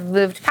we've kind of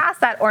moved past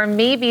that, or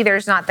maybe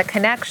there's not the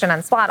connection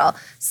on swaddle.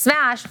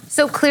 Smash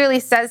so clearly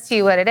says to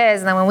you what it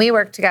is, and then when we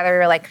work together, we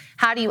were like,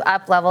 how do you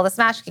up-level the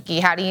smash cookie?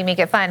 How do you make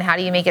it fun? How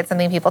do you make it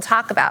something people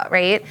talk about,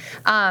 right?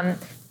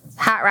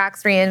 Hat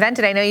Racks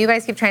Reinvented. I know you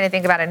guys keep trying to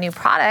think about a new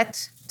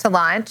product to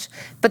launch,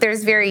 but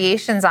there's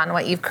variations on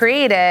what you've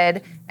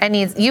created, and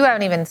you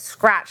haven't even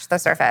scratched the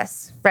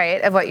surface,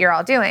 right, of what you're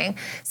all doing.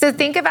 So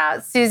think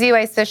about Susie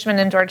Weiss Fishman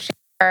and George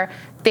Schaefer.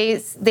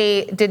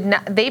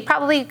 They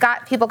probably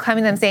got people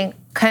coming to them saying,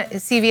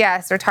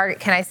 CVS or Target,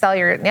 can I sell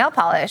your nail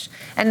polish?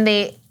 And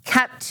they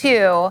kept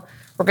to,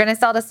 we're going to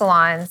sell to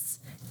salons.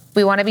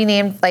 We want to be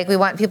named, like, we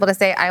want people to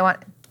say,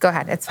 go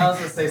ahead, it's fine.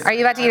 Are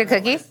you about to eat a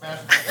cookie?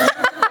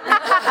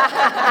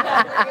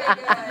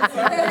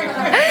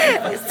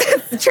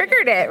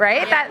 Triggered it,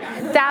 right?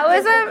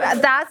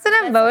 That's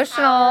an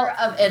emotional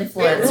of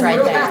influence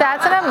right there.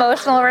 That's an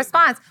emotional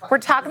response. We're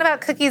talking about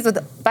cookies with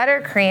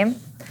buttercream.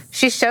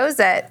 She shows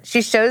it.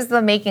 She shows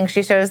the making.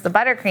 She shows the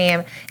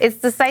buttercream. It's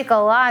the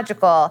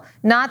psychological,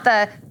 not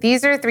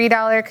these are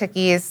 $3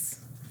 cookies.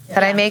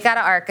 that I make out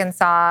of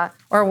Arkansas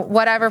or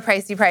whatever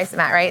price you price them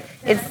at, right?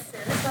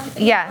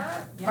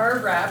 Our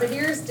rabbit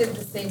ears did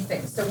the same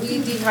thing. So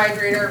we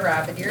dehydrate our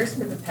rabbit ears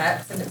for the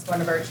pets, and it's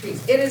one of our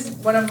treats. It is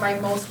one of my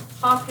most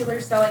popular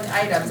selling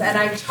items, and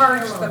I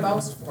charge the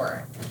most for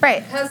it.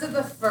 Right. Because of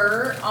the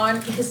fur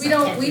on, because we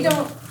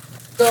don't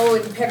go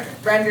and pick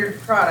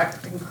rendered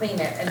product and clean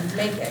it and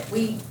make it.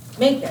 We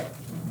make it.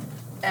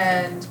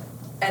 And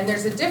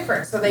there's a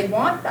difference. So they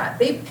want that.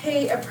 They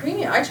pay a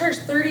premium. I charge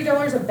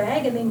 $30 a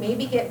bag, and they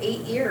maybe get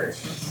 8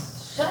 ears.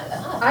 Shut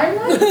up. I'm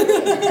not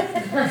kidding.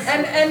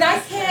 And I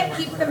can't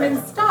keep them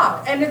in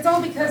stock. And it's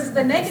all because of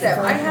the negative.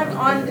 I have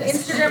on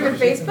Instagram and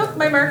Facebook,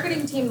 my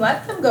marketing team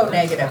let them go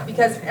negative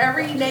because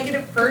every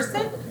negative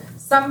person,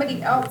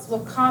 somebody else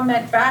will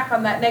comment back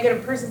on that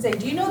negative person, say,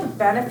 do you know the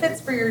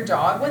benefits for your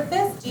dog with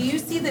this? Do you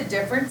see the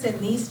difference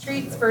in these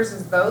treats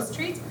versus those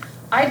treats?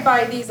 I'd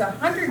buy these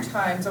 100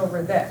 times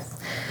over this.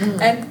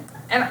 And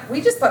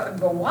we just let them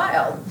go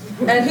wild.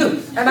 And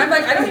I'm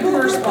like, I don't even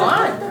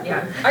respond.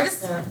 Yeah. I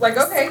just like,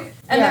 okay.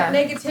 And that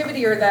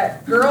negativity or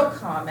that girl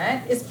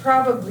comment is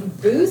probably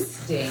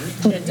boosting.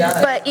 It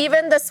does. But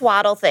even the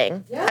swaddle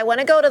thing, Yeah. I want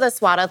to go to the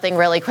swaddle thing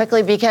really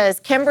quickly because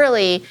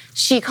Kimberly,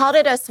 she called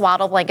it a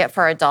swaddle blanket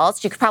for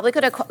adults. She probably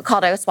could have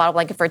called it a swaddle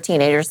blanket for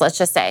teenagers, let's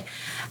just say.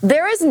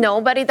 There is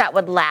nobody that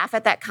would laugh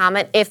at that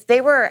comment if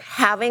they were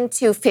having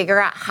to figure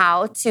out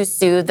how to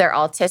soothe their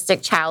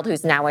autistic child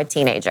who's now a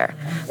teenager.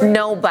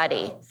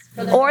 Nobody.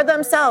 Or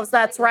themselves,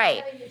 that's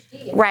right.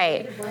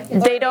 Right.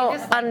 They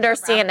don't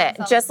understand it.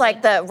 Just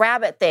like the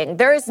rabbit thing.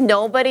 There is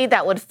nobody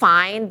that would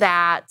find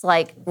that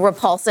like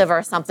repulsive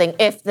or something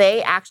if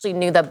they actually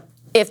knew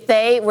if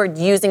they were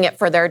using it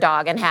for their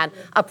dog and had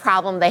a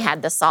problem they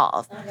had to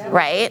solve,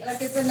 right?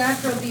 Like it's a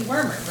natural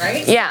dewormer,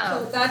 right? Yeah.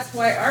 So that's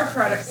why our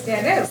products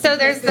stand out. So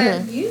there's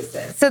because they use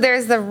it. So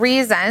there's the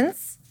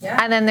reasons. Yeah.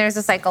 And then there's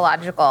the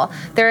psychological.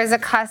 There is a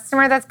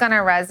customer that's going to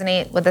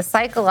resonate with the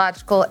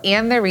psychological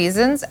and the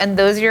reasons, and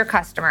those are your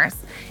customers.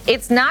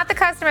 It's not the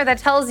customer that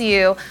tells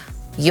you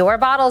your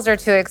bottles are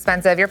too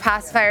expensive, your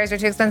pacifiers are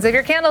too expensive,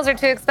 your candles are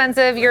too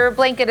expensive, your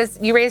blanket is,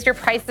 you raised your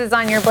prices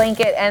on your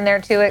blanket and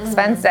they're too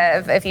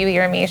expensive, if you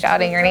hear me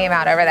shouting your name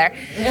out over there.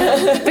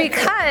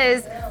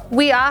 Because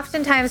we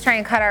oftentimes try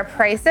and cut our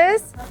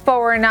prices, but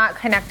we're not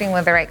connecting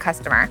with the right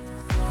customer.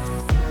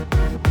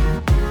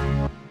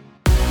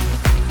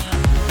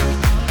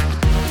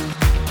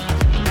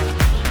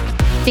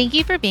 Thank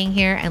you for being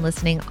here and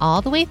listening all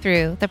the way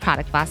through the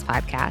Product Boss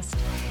podcast.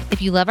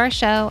 If you love our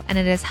show and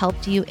it has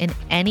helped you in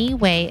any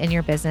way in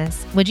your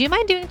business, would you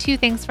mind doing 2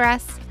 things for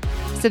us?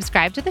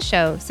 Subscribe to the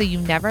show so you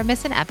never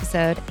miss an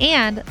episode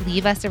and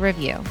leave us a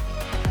review.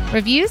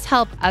 Reviews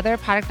help other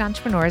product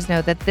entrepreneurs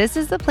know that this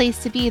is the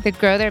place to be to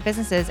grow their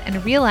businesses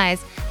and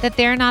realize that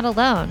they're not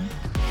alone.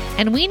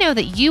 And we know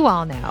that you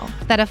all know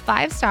that a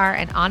 5-star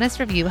and honest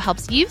review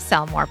helps you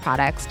sell more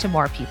products to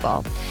more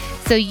people.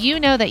 So you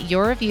know that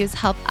your reviews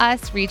help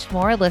us reach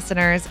more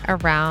listeners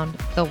around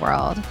the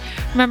world.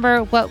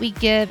 Remember, what we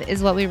give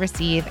is what we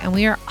receive, and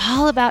we are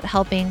all about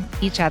helping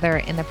each other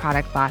in the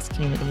Product Boss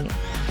community.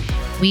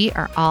 We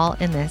are all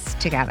in this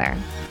together.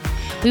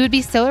 We would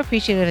be so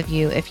appreciative of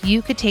you if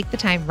you could take the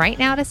time right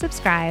now to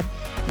subscribe,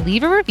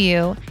 leave a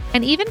review,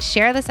 and even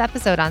share this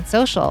episode on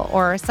social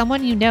or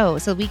someone you know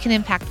so we can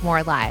impact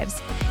more lives.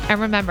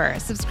 And remember,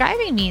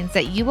 subscribing means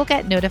that you will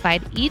get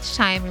notified each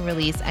time we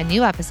release a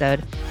new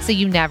episode so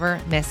you never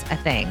miss a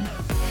thing.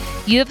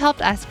 You have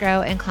helped us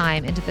grow and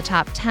climb into the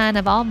top 10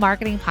 of all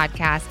marketing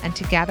podcasts, and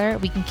together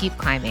we can keep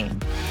climbing.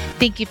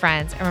 Thank you,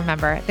 friends. And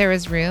remember, there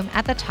is room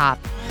at the top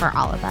for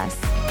all of us.